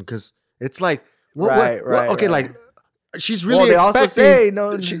question because it's like, right. Okay, like she's really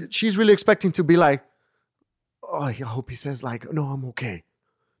expecting. She's really expecting to be like, oh, I hope he says like, no, I'm okay.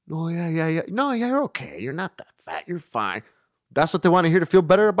 No, yeah. No, yeah, you're okay. You're not that fat. You're fine. That's what they want to hear to feel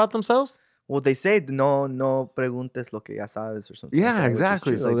better about themselves. Well, they say no preguntes lo que ya sabes or something. Yeah, like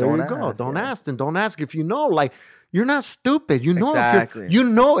exactly. So like, there you go. Don't ask, and don't ask if you know. Like you're not stupid. You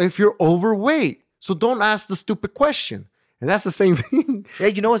know if you're overweight. So don't ask the stupid question. And that's the same thing. Yeah,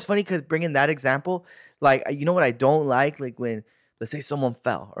 you know what's funny? Because bringing that example, like, you know what I don't like? Like when, let's say someone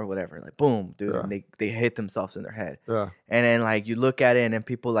fell or whatever, like boom, dude, and they hit themselves in their head. Yeah. And then like you look at it and then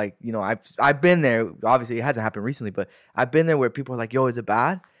people like, you know, I've been there. Obviously it hasn't happened recently, but I've been there where people are like, yo, is it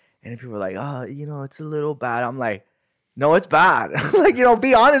bad? And then people are like, oh, you know, it's a little bad. I'm like, no, it's bad. Like, you know,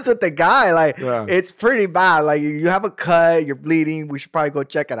 be honest with the guy. Like, it's pretty bad. Like, you have a cut, you're bleeding. We should probably go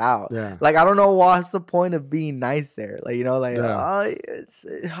check it out. Yeah. Like, I don't know what's the point of being nice there. Like, you know, like, oh,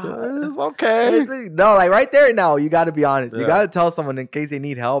 it's okay. No, like right there now, you got to be honest. You got to tell someone in case they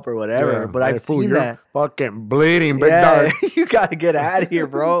need help or whatever. Yeah. But I've seen that. Fucking bleeding, big dog. You got to get out of here,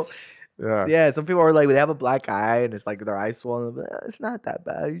 bro. Yeah. Some people are like, they have a black eye and it's like their eye swollen. But it's not that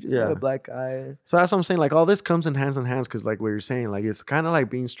bad. You just have a black eye. So that's what I'm saying. Like all this comes in hands because like what you're saying, like it's kind of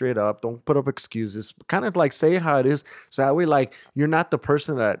like being straight up. Don't put up excuses. Kind of like say how it is. So that way, like you're not the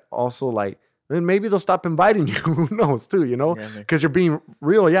person that also like, and maybe they'll stop inviting you. Who knows too, you know? Because you're being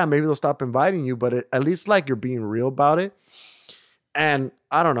real. Yeah, maybe they'll stop inviting you, but at least like you're being real about it. And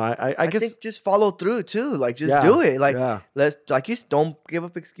I don't know. I guess think just follow through too. Like just do it. Like let's like you don't give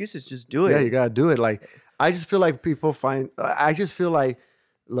up excuses. Just do it. Yeah, you gotta do it. Like I just feel like people find. I just feel like,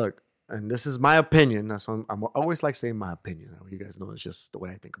 look, and this is my opinion. That's I'm always like saying my opinion. You guys know it's just the way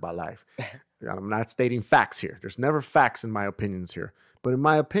I think about life. I'm not stating facts here. There's never facts in my opinions here. But in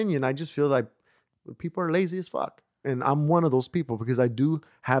my opinion, I just feel like people are lazy as fuck. And I'm one of those people because I do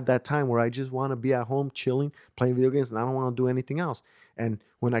have that time where I just want to be at home chilling, playing video games, and I don't want to do anything else. And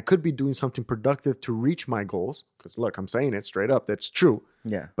when I could be doing something productive to reach my goals, because look, I'm saying it straight up, that's true.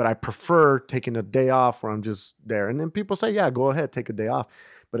 Yeah. But I prefer taking a day off where I'm just there. And then people say, yeah, go ahead, take a day off.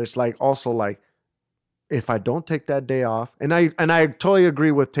 But it's like also like, if I don't take that day off, and I totally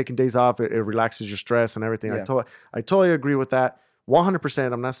agree with taking days off, it relaxes your stress and everything. Yeah. I totally agree with that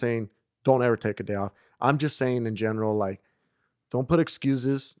 100%. I'm not saying don't ever take a day off. I'm just saying in general, like, don't put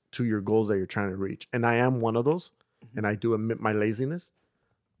excuses to your goals that you're trying to reach. And I am one of those, and I do admit my laziness,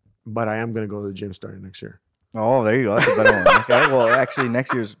 but I am going to go to the gym starting next year. Oh, there you go. That's a better one. Okay. Well, actually,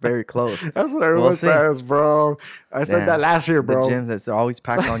 next year's very close. That's what everyone says, bro. I said that last year, bro. The gyms that's always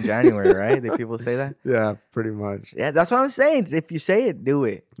packed on January, right? Did people say that? Yeah, pretty much. Yeah, that's what I'm saying. If you say it, do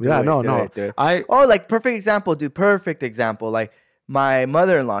it. Do it. Like perfect example, dude. Perfect example. Like my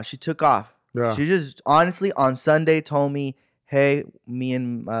mother-in-law, she took off. Yeah. She just honestly on Sunday told me, "Hey, me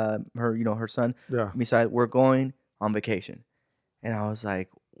and her, you know, her son, Misai, we're going on vacation." And I was like,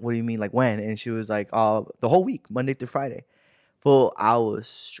 "What do you mean? Like when?" And she was like, "Oh, the whole week, Monday through Friday." Full, I was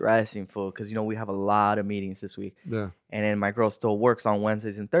stressing full because you know we have a lot of meetings this week. Yeah. And then my girl still works on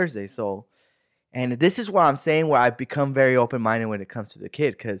Wednesdays and Thursdays, so. And this is what I'm saying, where I've become very open-minded when it comes to the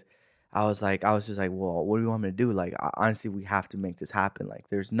kid, because I was just like, well, what do you want me to do? Like, honestly, we have to make this happen. Like,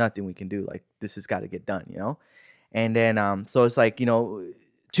 there's nothing we can do. Like, this has got to get done, you know? And then, so it's like, you know,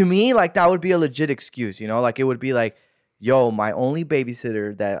 to me, like, that would be a legit excuse, you know? Like, it would be like, yo, my only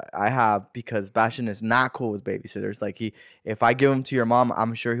babysitter that I have, because Bastion is not cool with babysitters. Like, if I give him to your mom,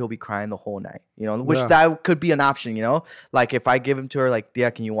 I'm sure he'll be crying the whole night, you know? Which that could be an option, you know? Like, if I give him to her, like, yeah,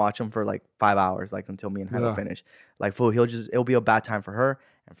 can you watch him for, like, 5 hours, like, until me and Hannah finish? Like, fool, it'll be a bad time for her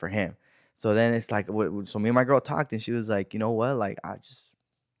and for him. So then it's like, so me and my girl talked, and she was like, you know what? Like, I'll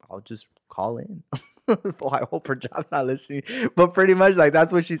just call in. Well, I hope her job's not listening. But pretty much, like,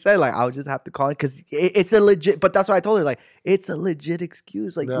 that's what she said. Like, I'll just have to call in because it's a legit. But that's what I told her. Like, it's a legit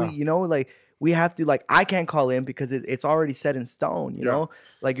excuse. Like, we have to, like, I can't call in because it's already set in stone, you know?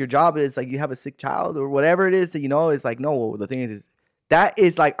 Like, your job is, like, you have a sick child or whatever it is that, you know, it's like, no, the thing is that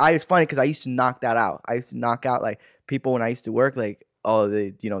is, like, it's funny because I used to knock that out. I used to knock out, like, people when I used to work, like, oh, they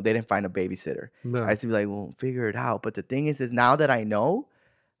didn't find a babysitter. No. I used to be like, well, figure it out. But the thing is now that I know,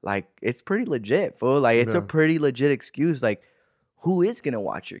 like, it's pretty legit, fool. Like, it's a pretty legit excuse. Like, who is going to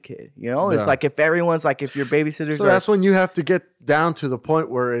watch your kid? You know, it's like if everyone's like, if your babysitters So that's when you have to get down to the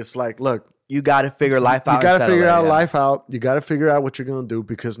point where it's like, look, you got to figure life out. You got to figure out life out. You got to figure out what you're going to do,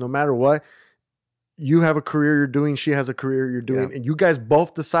 because no matter what, you have a career you're doing. She has a career you're doing. And you guys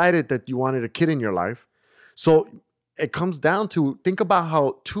both decided that you wanted a kid in your life. So it comes down to, think about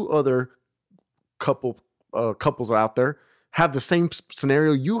how two other couples out there have the same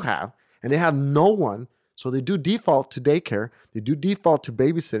scenario you have, and they have no one. So they do default to daycare. They do default to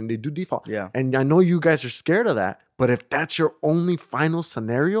babysitting. They do default. Yeah. And I know you guys are scared of that, but if that's your only final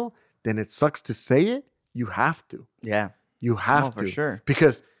scenario, then it sucks to say it. You have to. Yeah. You have to. For sure.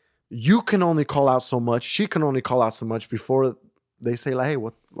 Because you can only call out so much. She can only call out so much before they say, like, hey,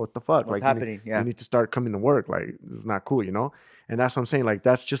 what the fuck? What's like, happening? You need to start coming to work. Like, this is not cool, you know? And that's what I'm saying. Like,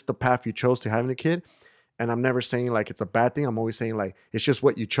 that's just the path you chose to having a kid. And I'm never saying like it's a bad thing. I'm always saying like it's just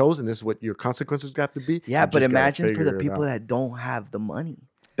what you chose, and this is what your consequences got to be. Yeah, but imagine for the it people out. that don't have the money.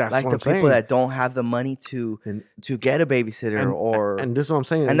 That's like what the I'm people saying. that don't have the money to get a babysitter and this is what I'm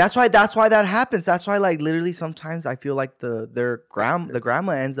saying. And that's why that happens. That's why like literally sometimes I feel like the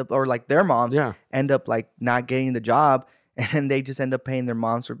grandma ends up, or like their moms end up like not getting the job, and they just end up paying their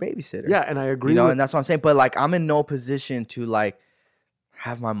moms for babysitter. Yeah, and I agree. You know, and that's what I'm saying. But like I'm in no position to like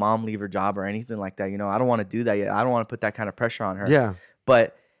have my mom leave her job or anything like that. You know, I don't want to do that yet. I don't want to put that kind of pressure on her. Yeah.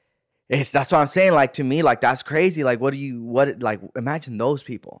 But that's what I'm saying. Like to me, like that's crazy. Like imagine those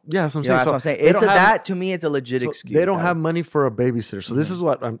people. Yeah, that's what I'm saying. That's what I'm saying. That to me is a legit excuse. They don't have money for a babysitter. So this is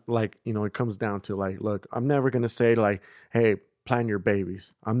what I'm like, you know, it comes down to like, look, I'm never gonna say like, hey, plan your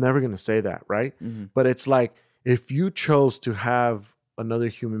babies. I'm never gonna say that, right? But it's like if you chose to have another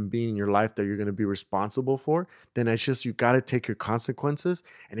human being in your life that you're going to be responsible for, then it's just you got to take your consequences.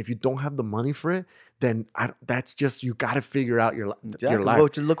 And if you don't have the money for it, then that's just you got to figure out your life. Well,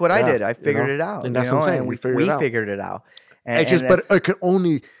 look what I did. I figured it out. And that's what I'm saying. And we figured it out. And but it could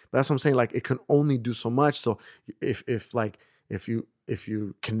only. That's what I'm saying. Like it can only do so much. So if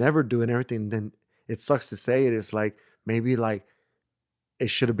you can never do it and everything, then it sucks to say it. It's like maybe like it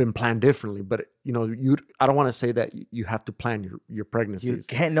should have been planned differently, but you know, I don't want to say that you have to plan your pregnancies.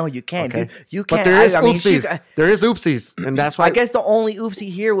 You can't. No, you can't. Okay? You can't. But there is oopsies. There is oopsies, and that's why. I guess the only oopsie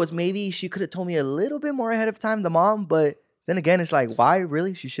here was maybe she could have told me a little bit more ahead of time, the mom. But then again, it's like, why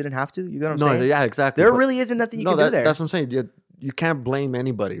really? She shouldn't have to. You know what I'm saying? No, yeah, exactly. There really isn't nothing you can do there. That's what I'm saying. You can't blame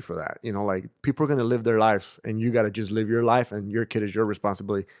anybody for that. You know, like people are gonna live their life, and you got to just live your life, and your kid is your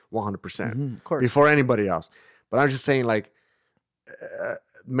responsibility, 100%, of course, before anybody else. But I'm just saying, like.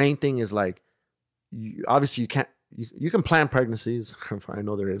 Main thing is like obviously you can't you can plan pregnancies. I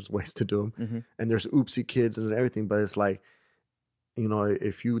know there is ways to do them, and there's oopsie kids and everything, but it's like, you know,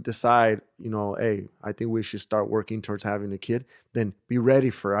 if you decide, you know, hey, I think we should start working towards having a kid, then be ready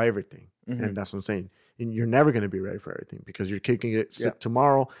for everything. And that's what I'm saying. And you're never going to be ready for everything because your kid can get sick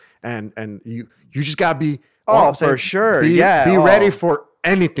tomorrow, and you just got to be for sure. Be ready for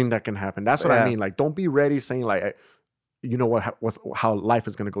anything that can happen. That's what I mean. Like, don't be ready saying like, you know how life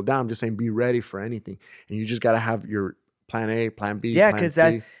is going to go down. I'm just saying be ready for anything, and you just got to have your plan A, plan B. Yeah, because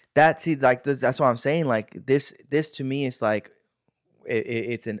that's what I'm saying. Like this to me is like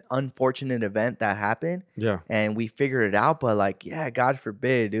it's an unfortunate event that happened. Yeah, and we figured it out. But like, yeah, God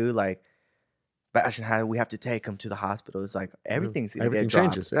forbid, dude. Like, we have to take him to the hospital. It's like everything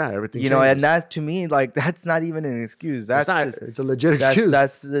changes. Yeah, everything. You know, and that to me, like, that's not even an excuse. It's a legit excuse.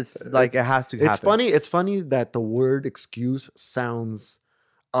 That's like it has to happen. It's funny that the word excuse sounds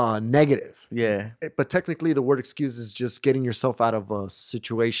negative. Yeah, but technically, the word excuse is just getting yourself out of a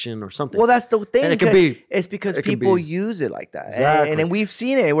situation or something. Well, that's the thing. And it can be. It's because people use it like that, exactly. and we've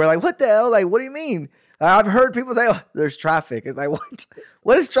seen it. We're like, what the hell? Like, what do you mean? I've heard people say, "Oh, there's traffic." It's like, what?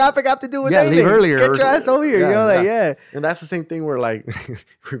 What does traffic have to do with anything? Leave earlier. Get your ass over here. And that's the same thing where like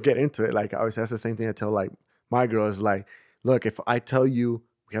we get into it. Like obviously, that's the same thing I tell like my girl is like, look, if I tell you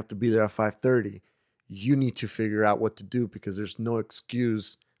we have to be there at 5:30, you need to figure out what to do because there's no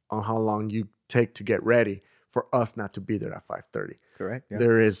excuse on how long you take to get ready for us not to be there at 5:30. Correct. Yeah.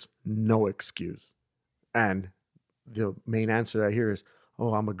 There is no excuse, and the main answer I hear is,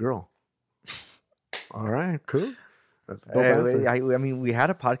 "Oh, I'm a girl." All right, cool. That's a dope answer. I mean, we had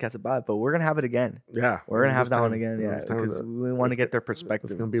a podcast about it, but we're gonna have it again. Yeah, we're gonna have that one again. Yeah, because we want to get their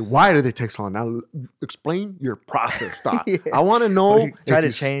perspective. It's gonna be why do they take so long? Now, explain your process. Stop. I want to know if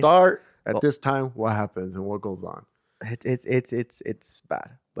you start at this time, what happens and what goes on. It's bad,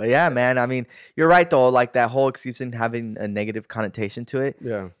 but yeah, man. I mean, you're right though. Like that whole excuse and having a negative connotation to it.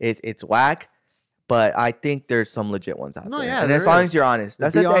 Yeah, it's whack. But I think there's some legit ones out there. Yeah, and as long as you're honest.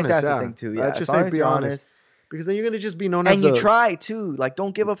 That's the thing too. Yeah. As long as you're honest. Because then you're going to just be known as you try too. Like,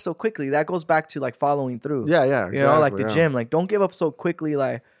 don't give up so quickly. That goes back to like following through. Yeah, exactly. You know, like the gym. Like, don't give up so quickly.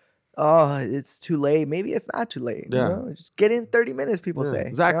 Like, oh, it's too late. Maybe it's not too late. Yeah. You know? Just get in 30 minutes, people say.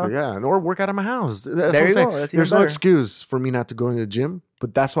 Exactly, you know? Or work out of my house. That's there what you I'm go. saying. That's There's no excuse for me not to go into the gym.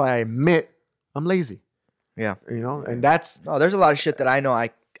 But that's why I admit I'm lazy. Yeah. You know, and that's... No, there's a lot of shit that I know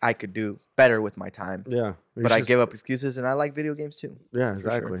I could do better with my time. Yeah. But I give up excuses, and I like video games too. Yeah,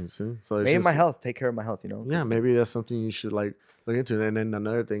 exactly. Sure. See? So maybe my health, take care of my health, you know? Yeah, maybe that's something you should like look into. And then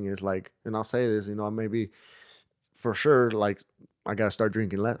another thing is like, and I'll say this, you know, maybe for sure, like I got to start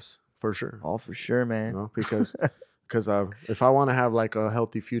drinking less for sure. Oh, for sure, man. You know, because if I want to have like a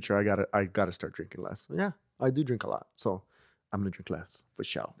healthy future, I gotta start drinking less. Yeah, I do drink a lot. So I'm gonna drink less for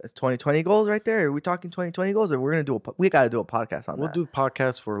sure. That's 2020 goals right there. Are we talking 2020 goals, or we got to do a podcast on that? We'll do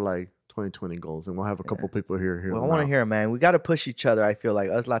podcasts for like 2020 goals, and we'll have a couple people here. Well, I want to hear, man. We got to push each other. I feel like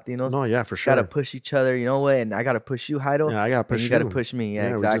us Latinos. No, yeah, for sure. Got to push each other. You know what? And I got to push you, Heido. Yeah, I got to push you. Got to push me.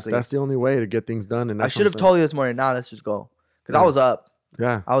 Yeah, exactly. That's the only way to get things done. And I should have told you this morning. Nah, let's just go. Because I was up.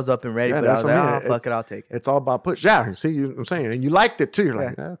 Yeah, I was up and ready, but I was like, fuck it, I'll take it. It's all about push. Yeah, see, I'm saying, and you liked it too. You're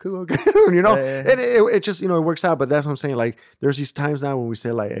like, cool, okay. It just, it works out. But that's what I'm saying. Like, there's these times now when we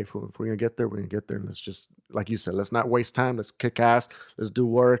say, like, hey, if we're gonna get there, we're gonna get there. And let's just, like you said, let's not waste time. Let's kick ass. Let's do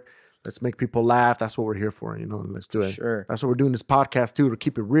work. Let's make people laugh. That's what we're here for, and let's do it. Sure. That's what we're doing this podcast too, to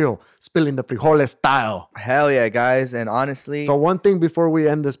keep it real, spilling the frijoles style. Hell yeah, guys. And honestly, so one thing before we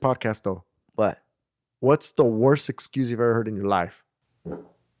end this podcast, though. What? What's the worst excuse you've ever heard in your life?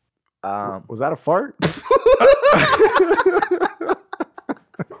 Was that a fart?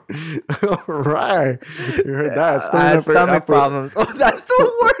 All right. You heard that. Stomach problems. Oh, that's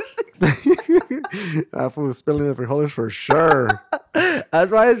the worst. That fool was spilling the frijoles for sure.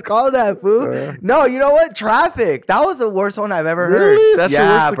 That's why it's called that, fool. No, you know what? Traffic. That was the worst one I've ever heard. Really? That's your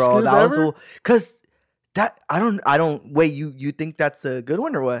worst excuse ever? Because I don't. Wait, you think that's a good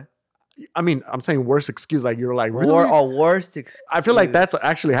one or what? I mean, I'm saying worst excuse. Like, you're like, really? Worst excuse. I feel like that's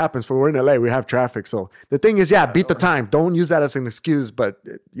actually happens. For we're in LA, we have traffic. So the thing is, beat the time. Don't use that as an excuse. But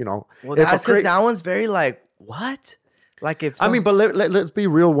well, that's because that one's very like, what? Like, if but let's be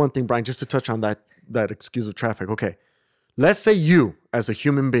real. One thing, Brian, just to touch on that excuse of traffic. Okay, let's say you as a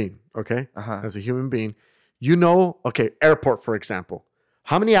human being. Okay, as a human being, okay, airport for example.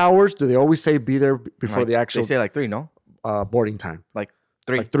 How many hours do they always say be there before the actual? They say like 3, no? Boarding time. Like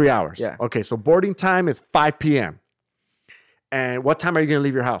 3. Like 3 hours. Yeah. Okay, so boarding time is 5 p.m. And what time are you going to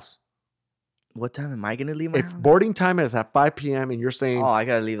leave your house? What time am I going to leave my house? If boarding time is at 5 p.m. and you're saying... Oh, I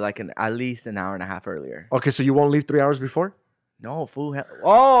got to leave like at least an hour and a half earlier. Okay, so you won't leave 3 hours before? No, fool.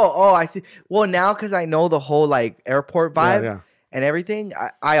 Oh, I see. Well, now because I know the whole like airport vibe and everything,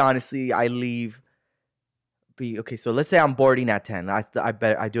 I honestly, I leave... Okay, so let's say I'm boarding at 10. I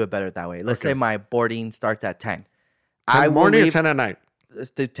do it better that way. Let's say my boarding starts at 10. 10 in the morning or 10 at night? Let's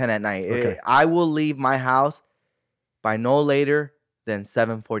do 10 at night. Okay. I will leave my house by no later than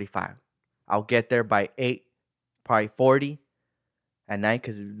 7:45. I'll get there by 8, probably 40 at night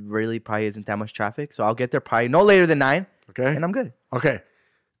because it really probably isn't that much traffic. So I'll get there probably no later than 9. Okay. And I'm good. Okay.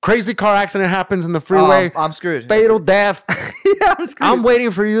 Crazy car accident happens in the freeway. I'm screwed. Fatal death. Yeah, I'm screwed. I'm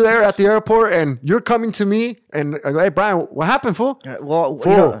waiting for you there at the airport and you're coming to me and I go, hey, Brian, what happened, fool?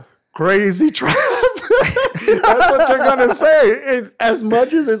 Fool. Crazy traffic. That's what you're gonna say. As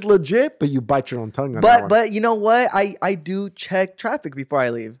much as it's legit, but you bite your own tongue on that one. But you know what? I do check traffic before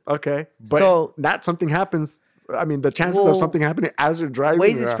I leave. Okay, but not something happens. I mean, the chances of something happening as you're driving.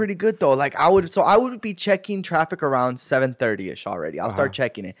 Waze is pretty good though. Like I would be checking traffic around 7:30ish already. I'll start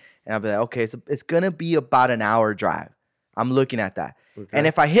checking it, and I'll be like, okay, so it's gonna be about an hour drive. I'm looking at that, and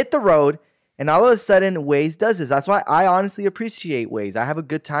if I hit the road. And all of a sudden, Waze does this. That's why I honestly appreciate Waze. I have a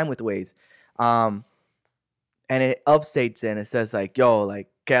good time with Waze. And it updates and it says like, yo, like,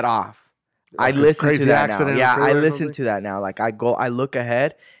 get off. I listen to that now. Yeah, I listen to that now. Like, I look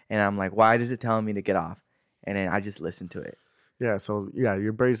ahead and I'm like, why does it tell me to get off? And then I just listen to it. Yeah, so,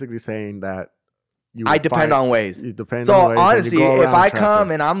 you're basically saying that I depend on Waze. You depend on Waze. So, honestly, if I come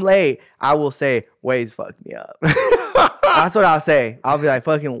and I'm late, I will say, Waze fucked me up. That's what I'll say. I'll be like,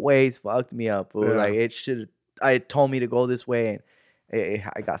 fucking Waze fucked me up. Yeah. Like, it told me to go this way, and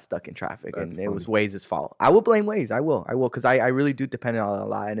I got stuck in traffic, and it was Waze's fault. I will blame Waze. I will, because I really do depend on it a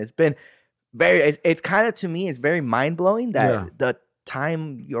lot, and it's been it's kind of, to me, it's very mind-blowing that the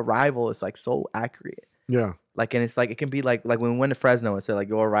time your arrival is, like, so accurate. Yeah. Like, and it's like, it can be like when we went to Fresno, it said, like,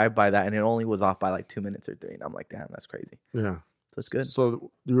 you'll arrive by that, and it only was off by, like, 2 minutes or 3, and I'm like, damn, that's crazy. Yeah. So it's good.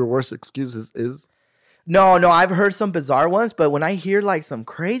 So your worst excuses is? No, I've heard some bizarre ones, but when I hear like some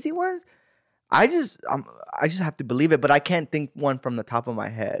crazy ones, I just have to believe it, but I can't think one from the top of my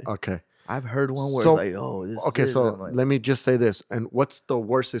head. Okay. I've heard one where like, oh, this okay, is so like, let me just say this. And what's the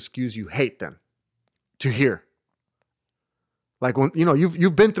worst excuse you hate then to hear? Like, when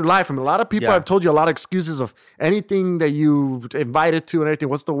you've been through life, and a lot of people have told you a lot of excuses of anything that you've invited to and everything.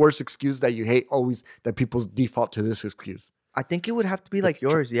 What's the worst excuse that you hate always, that people's default to this excuse? I think it would have to be like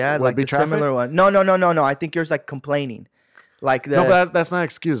yours, like a similar one. No. I think yours like complaining, like no, but that's not an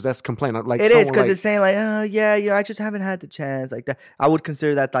excuse. That's complaint. Like it is because it's saying like, oh yeah, I just haven't had the chance, like that. I would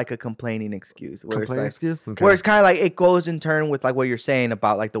consider that like a complaining excuse. Excuse? Okay. Where it's kind of like it goes in turn with like what you're saying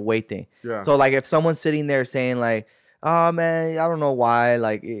about like the weight thing. Yeah. So like if someone's sitting there saying like, oh man, I don't know why,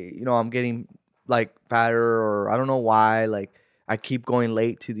 like I'm getting like fatter, or I don't know why, like. I keep going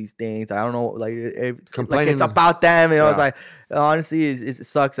late to these things. I don't know, like it's Complaining. about them. And I was Yeah. like, honestly, it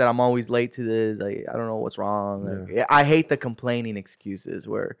sucks that I'm always late to this. Like, I don't know what's wrong. Like, I hate the complaining excuses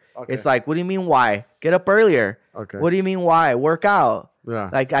where it's like, what do you mean why? Get up earlier. Okay. What do you mean why? Work out. Yeah.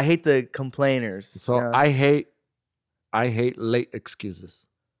 Like, I hate the complainers. So you know? I hate late excuses.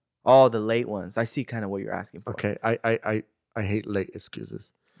 All the late ones. I see kind of what you're asking for. Okay. I hate late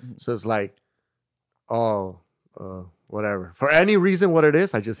excuses. So it's like, whatever. For any reason, what it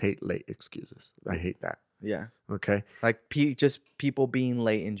is, I just hate late excuses. I hate that. Yeah. Okay. Like just people being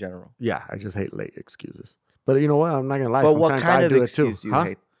late in general. Yeah, I just hate late excuses. But you know what? I'm not gonna lie. But Sometimes what kind I of do excuse it too. do you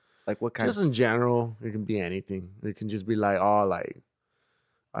hate? Like what kind? Just in general, it can be anything. It can just be like,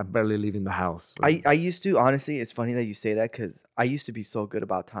 I'm barely leaving the house. I used to, honestly, it's funny that you say that because I used to be so good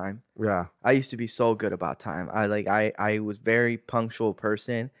about time. Yeah. I used to be so good about time. I was very punctual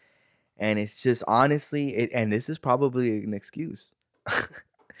person, and it's just honestly, and this is probably an excuse.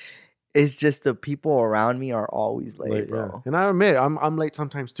 It's just the people around me are always late, bro. Yeah. And I admit I'm late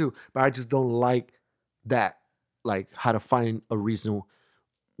sometimes too, but I just don't like that, like how to find a reason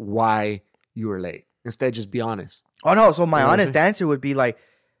why you were late. Instead, just be honest. Oh no, so my You know what I'm honest answer would be like,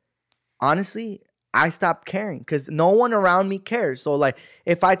 honestly, I stopped caring because no one around me cares. So like,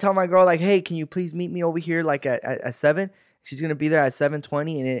 if I tell my girl like, hey, can you please meet me over here like at 7? She's gonna be there at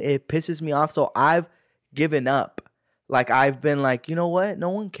 7:20, and it pisses me off. So I've given up. Like I've been like, you know what? No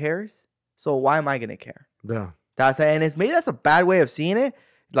one cares. So why am I gonna care? Yeah. Maybe that's a bad way of seeing it.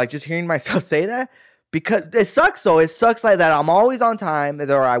 Like just hearing myself say that, because it sucks. So it sucks like that. I'm always on time.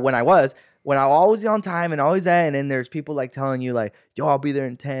 When I'm always on time and always that. And then there's people like telling you like, yo, I'll be there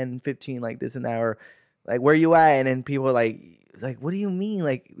in 10, 15, like this and that, or like, where you at? And then people like, what do you mean?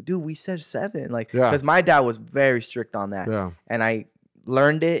 Like, dude, we said 7. Like, because my dad was very strict on that. Yeah. And I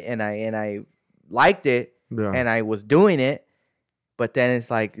learned it and I liked it. Yeah. And I was doing it. But then it's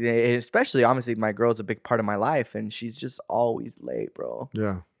like, especially obviously my girl's a big part of my life, and she's just always late, bro.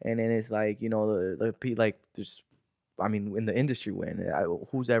 Yeah. And then it's like, you know, like there's, I mean, in the industry,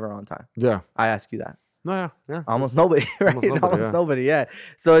 who's ever on time? Yeah. I ask you that. No, yeah. Yeah. Almost nobody, right? Almost nobody, yeah.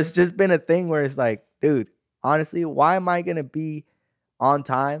 So it's just been a thing where it's like, dude, honestly, why am I gonna be on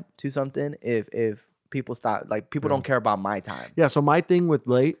time to something if people stop? Like people don't care about my time. Yeah. So my thing with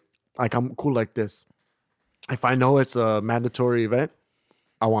late, like I'm cool like this. If I know it's a mandatory event,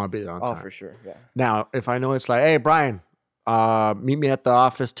 I want to be there on time. Oh, for sure. Yeah. Now, if I know it's like, hey, Brian, meet me at the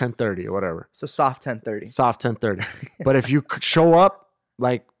office 10:30 or whatever. It's a soft 10:30. Soft 10:30. But if you show up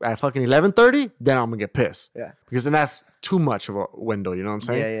like at fucking 11:30, then I'm gonna get pissed. Yeah. Because then that's too much of a window. You know what I'm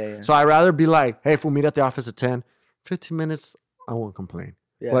saying? Yeah. So I'd rather be like, hey, if we'll meet at the office at 10, 15 minutes, I won't complain.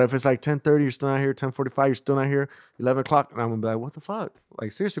 Yeah. But if it's like 10:30, you're still not here. 10:45, you're still not here. 11 o'clock, and I'm gonna be like, what the fuck?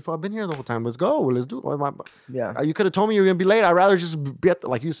 Like seriously, I've been here the whole time. Let's go. Let's do it. Yeah. You could have told me you were gonna be late. I'd rather just be at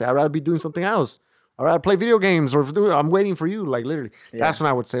like you say. I'd rather be doing something else. I'd rather play video games or I'm waiting for you. Like literally, that's when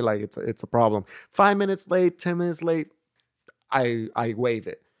I would say like it's a problem. 5 minutes late, 10 minutes late, I waive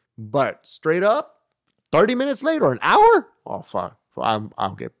it. But straight up, 30 minutes late or an hour? Oh fuck!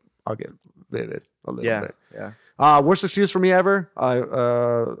 I'll get vivid a little bit. Yeah. Worst excuse for me ever.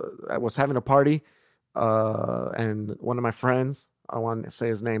 I was having a party, and one of my friends, I don't want to say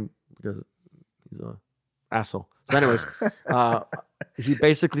his name because he's an asshole. So anyways, he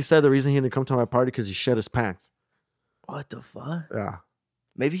basically said the reason he didn't come to my party because he shed his pants. What the fuck? Yeah.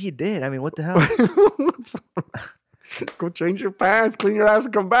 Maybe he did. I mean, what the hell? Go change your pants, clean your ass,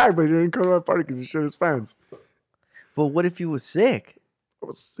 and come back. But he didn't come to my party because he shed his pants. But what if he was sick? He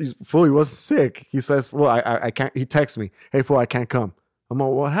wasn't sick. He says, well, I can't. He texts me, hey, fool, I can't come. I'm like,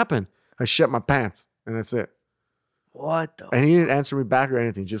 what happened? I shed my pants. And that's it. What the? And he didn't answer me back or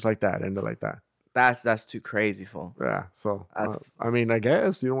anything. Just like that. Ended like that. That's too crazy, fool. Yeah. So, I mean, I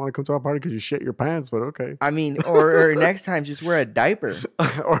guess you don't want to come to our party because you shit your pants, but okay. I mean, or next time, just wear a diaper.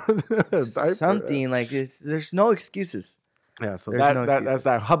 Or a diaper. Something like this. There's no excuses. Yeah. So There's that's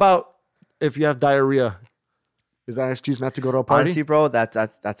that. How about if you have diarrhea? Is that an excuse not to go to a party? Honestly, bro, that's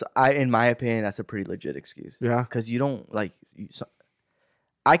in my opinion, that's a pretty legit excuse. Yeah. Because you don't like.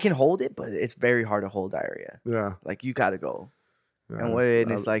 I can hold it, but it's very hard to hold diarrhea. Yeah. Like you gotta go. Yeah,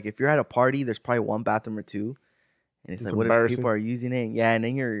 And it's like if you're at a party, there's probably one bathroom or two, and it's like what if people are using it? Yeah, and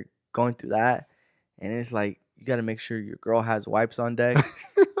then you're going through that, and it's like you got to make sure your girl has wipes on deck,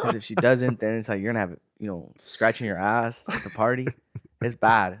 because if she doesn't, then it's like you're gonna have scratching your ass at the party. It's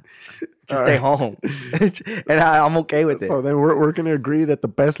bad. Just stay home, and I'm okay with it. So then we're gonna agree that the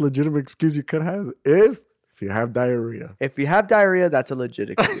best legitimate excuse you could have is if you have diarrhea. If you have diarrhea, that's a legit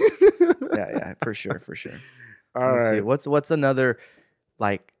excuse. yeah, for sure. All right. See. What's another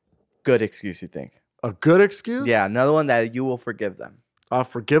like good excuse you think? A good excuse? Yeah, another one that you will forgive them. I'll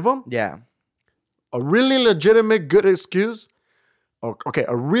forgive them? Yeah. A really legitimate good excuse? Okay,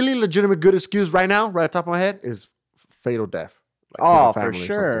 a really legitimate good excuse right now, right at the top of my head, is fatal death. Like for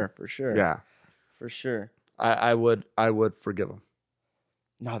sure. For sure. Yeah. For sure. I would forgive them.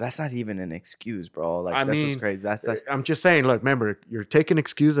 No, that's not even an excuse, bro. Like, that's just crazy. That's I'm just saying, look, remember, you're taking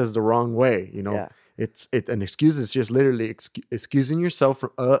excuse as the wrong way, you know? Yeah. An excuse is just literally excusing yourself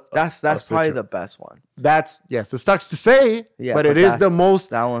from that's probably the best one. Yes, it sucks to say, but it is the most.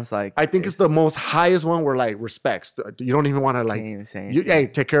 That one's like, I think it's the most highest one where like respects. You don't even want to like, hey,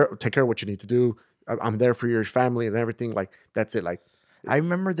 take care of what you need to do. I'm there for your family and everything. Like, that's it. Like, I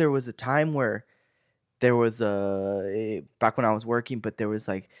remember there was a time where there was back when I was working, but there was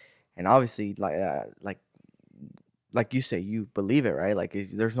like, and obviously like you say, you believe it, right? Like,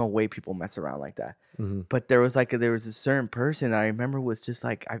 there's no way people mess around like that. Mm-hmm. But there was a certain person that I remember was just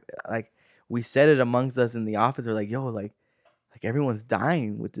like, we said it amongst us in the office. We're like, yo, like everyone's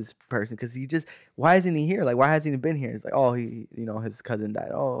dying with this person because why isn't he here? Like, why hasn't he been here? It's like, oh, his cousin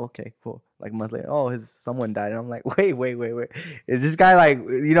died. Oh, okay, cool. Like a month later, oh, someone died. And I'm like, wait. Is this guy like,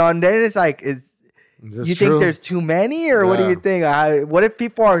 and then it's like, you think there's too many, or what do you think? What if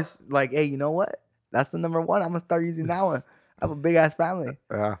people are like, hey, you know what? That's the number one. I'm gonna start using that one. I have a big ass family.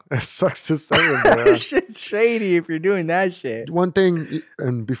 Yeah, it sucks to say it, bro. Shit's shady if you're doing that shit. One thing,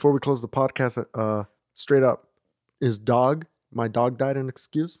 and before we close the podcast, straight up, my dog died an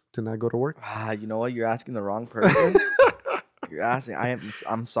excuse to not go to work? You know what? You're asking the wrong person. You're asking.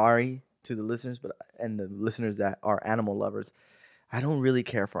 I'm sorry to the listeners, and the listeners that are animal lovers. I don't really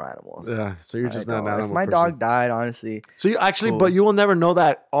care for animals. Yeah, so you're just not an animal person. My dog died, honestly. So you actually, but you will never know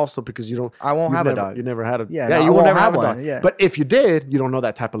that also because you don't. I won't have a dog. You never had a. Yeah, you will never have a one, dog. Yeah. But if you did, you don't know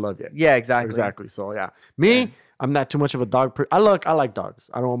that type of love yet. Yeah, exactly. Exactly. So yeah, I'm not too much of a dog person. I like dogs.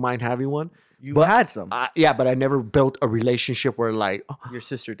 I don't mind having one. You had some. Yeah, but I never built a relationship where like. Your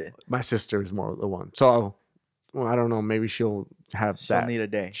sister did. My sister is more the one. So, I don't know. Maybe she'll have that. She'll need a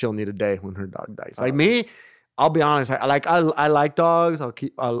day. She'll need a day when her dog dies. Like me. I'll be honest. I like dogs.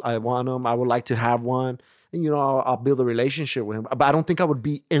 I want them. I would like to have one. And I'll build a relationship with him. But I don't think I would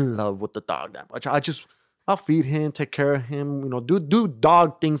be in love with the dog that much. I'll feed him, take care of him. Do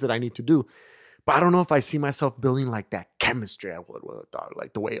dog things that I need to do. But I don't know if I see myself building like that chemistry I would with a dog,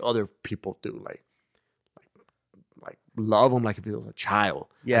 like the way other people do, like love him like if he was a child.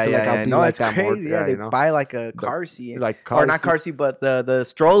 Yeah. No, it's crazy. They buy like a car seat, or not car seat, but the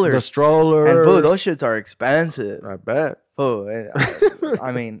stroller. The stroller. And food, those shits are expensive. I bet.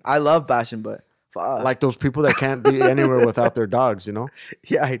 I mean, I love bashing, but fuck. Like those people that can't be anywhere without their dogs.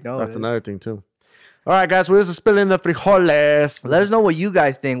 Yeah, I know. That's another thing too. All right, guys, we're just spilling the frijoles. Let us know what you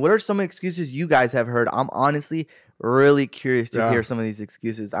guys think. What are some excuses you guys have heard? I'm honestly really curious to hear some of these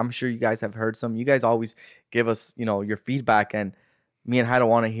excuses. I'm sure you guys have heard some. You guys always give us, your feedback, and me and Haida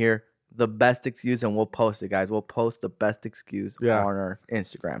want to hear the best excuse, and we'll post it, guys. We'll post the best excuse on our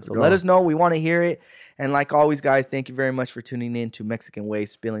Instagram. So let us know. We want to hear it. And like always, guys, thank you very much for tuning in to Mexican Way,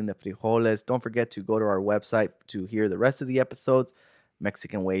 Spilling the Frijoles. Don't forget to go to our website to hear the rest of the episodes,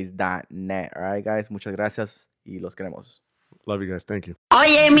 mexicanways.net. All right, guys. Muchas gracias y los queremos. Love you guys. Thank you.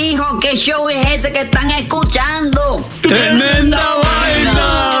 Oye, mijo, ¿qué show es ese que están escuchando? ¡Tremenda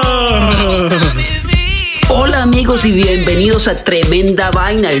Vaina! Hola amigos y bienvenidos a Tremenda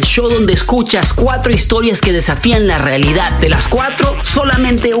Vaina, el show donde escuchas 4 historias que desafían la realidad. De las 4,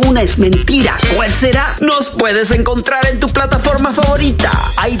 solamente una es mentira. ¿Cuál será? Nos puedes encontrar en tu plataforma favorita: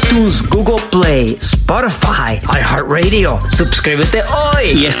 iTunes, Google Play, Spotify, iHeartRadio. Suscríbete hoy.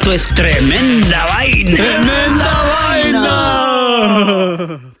 Y esto es Tremenda Vaina. ¡Tremenda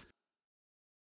Vaina!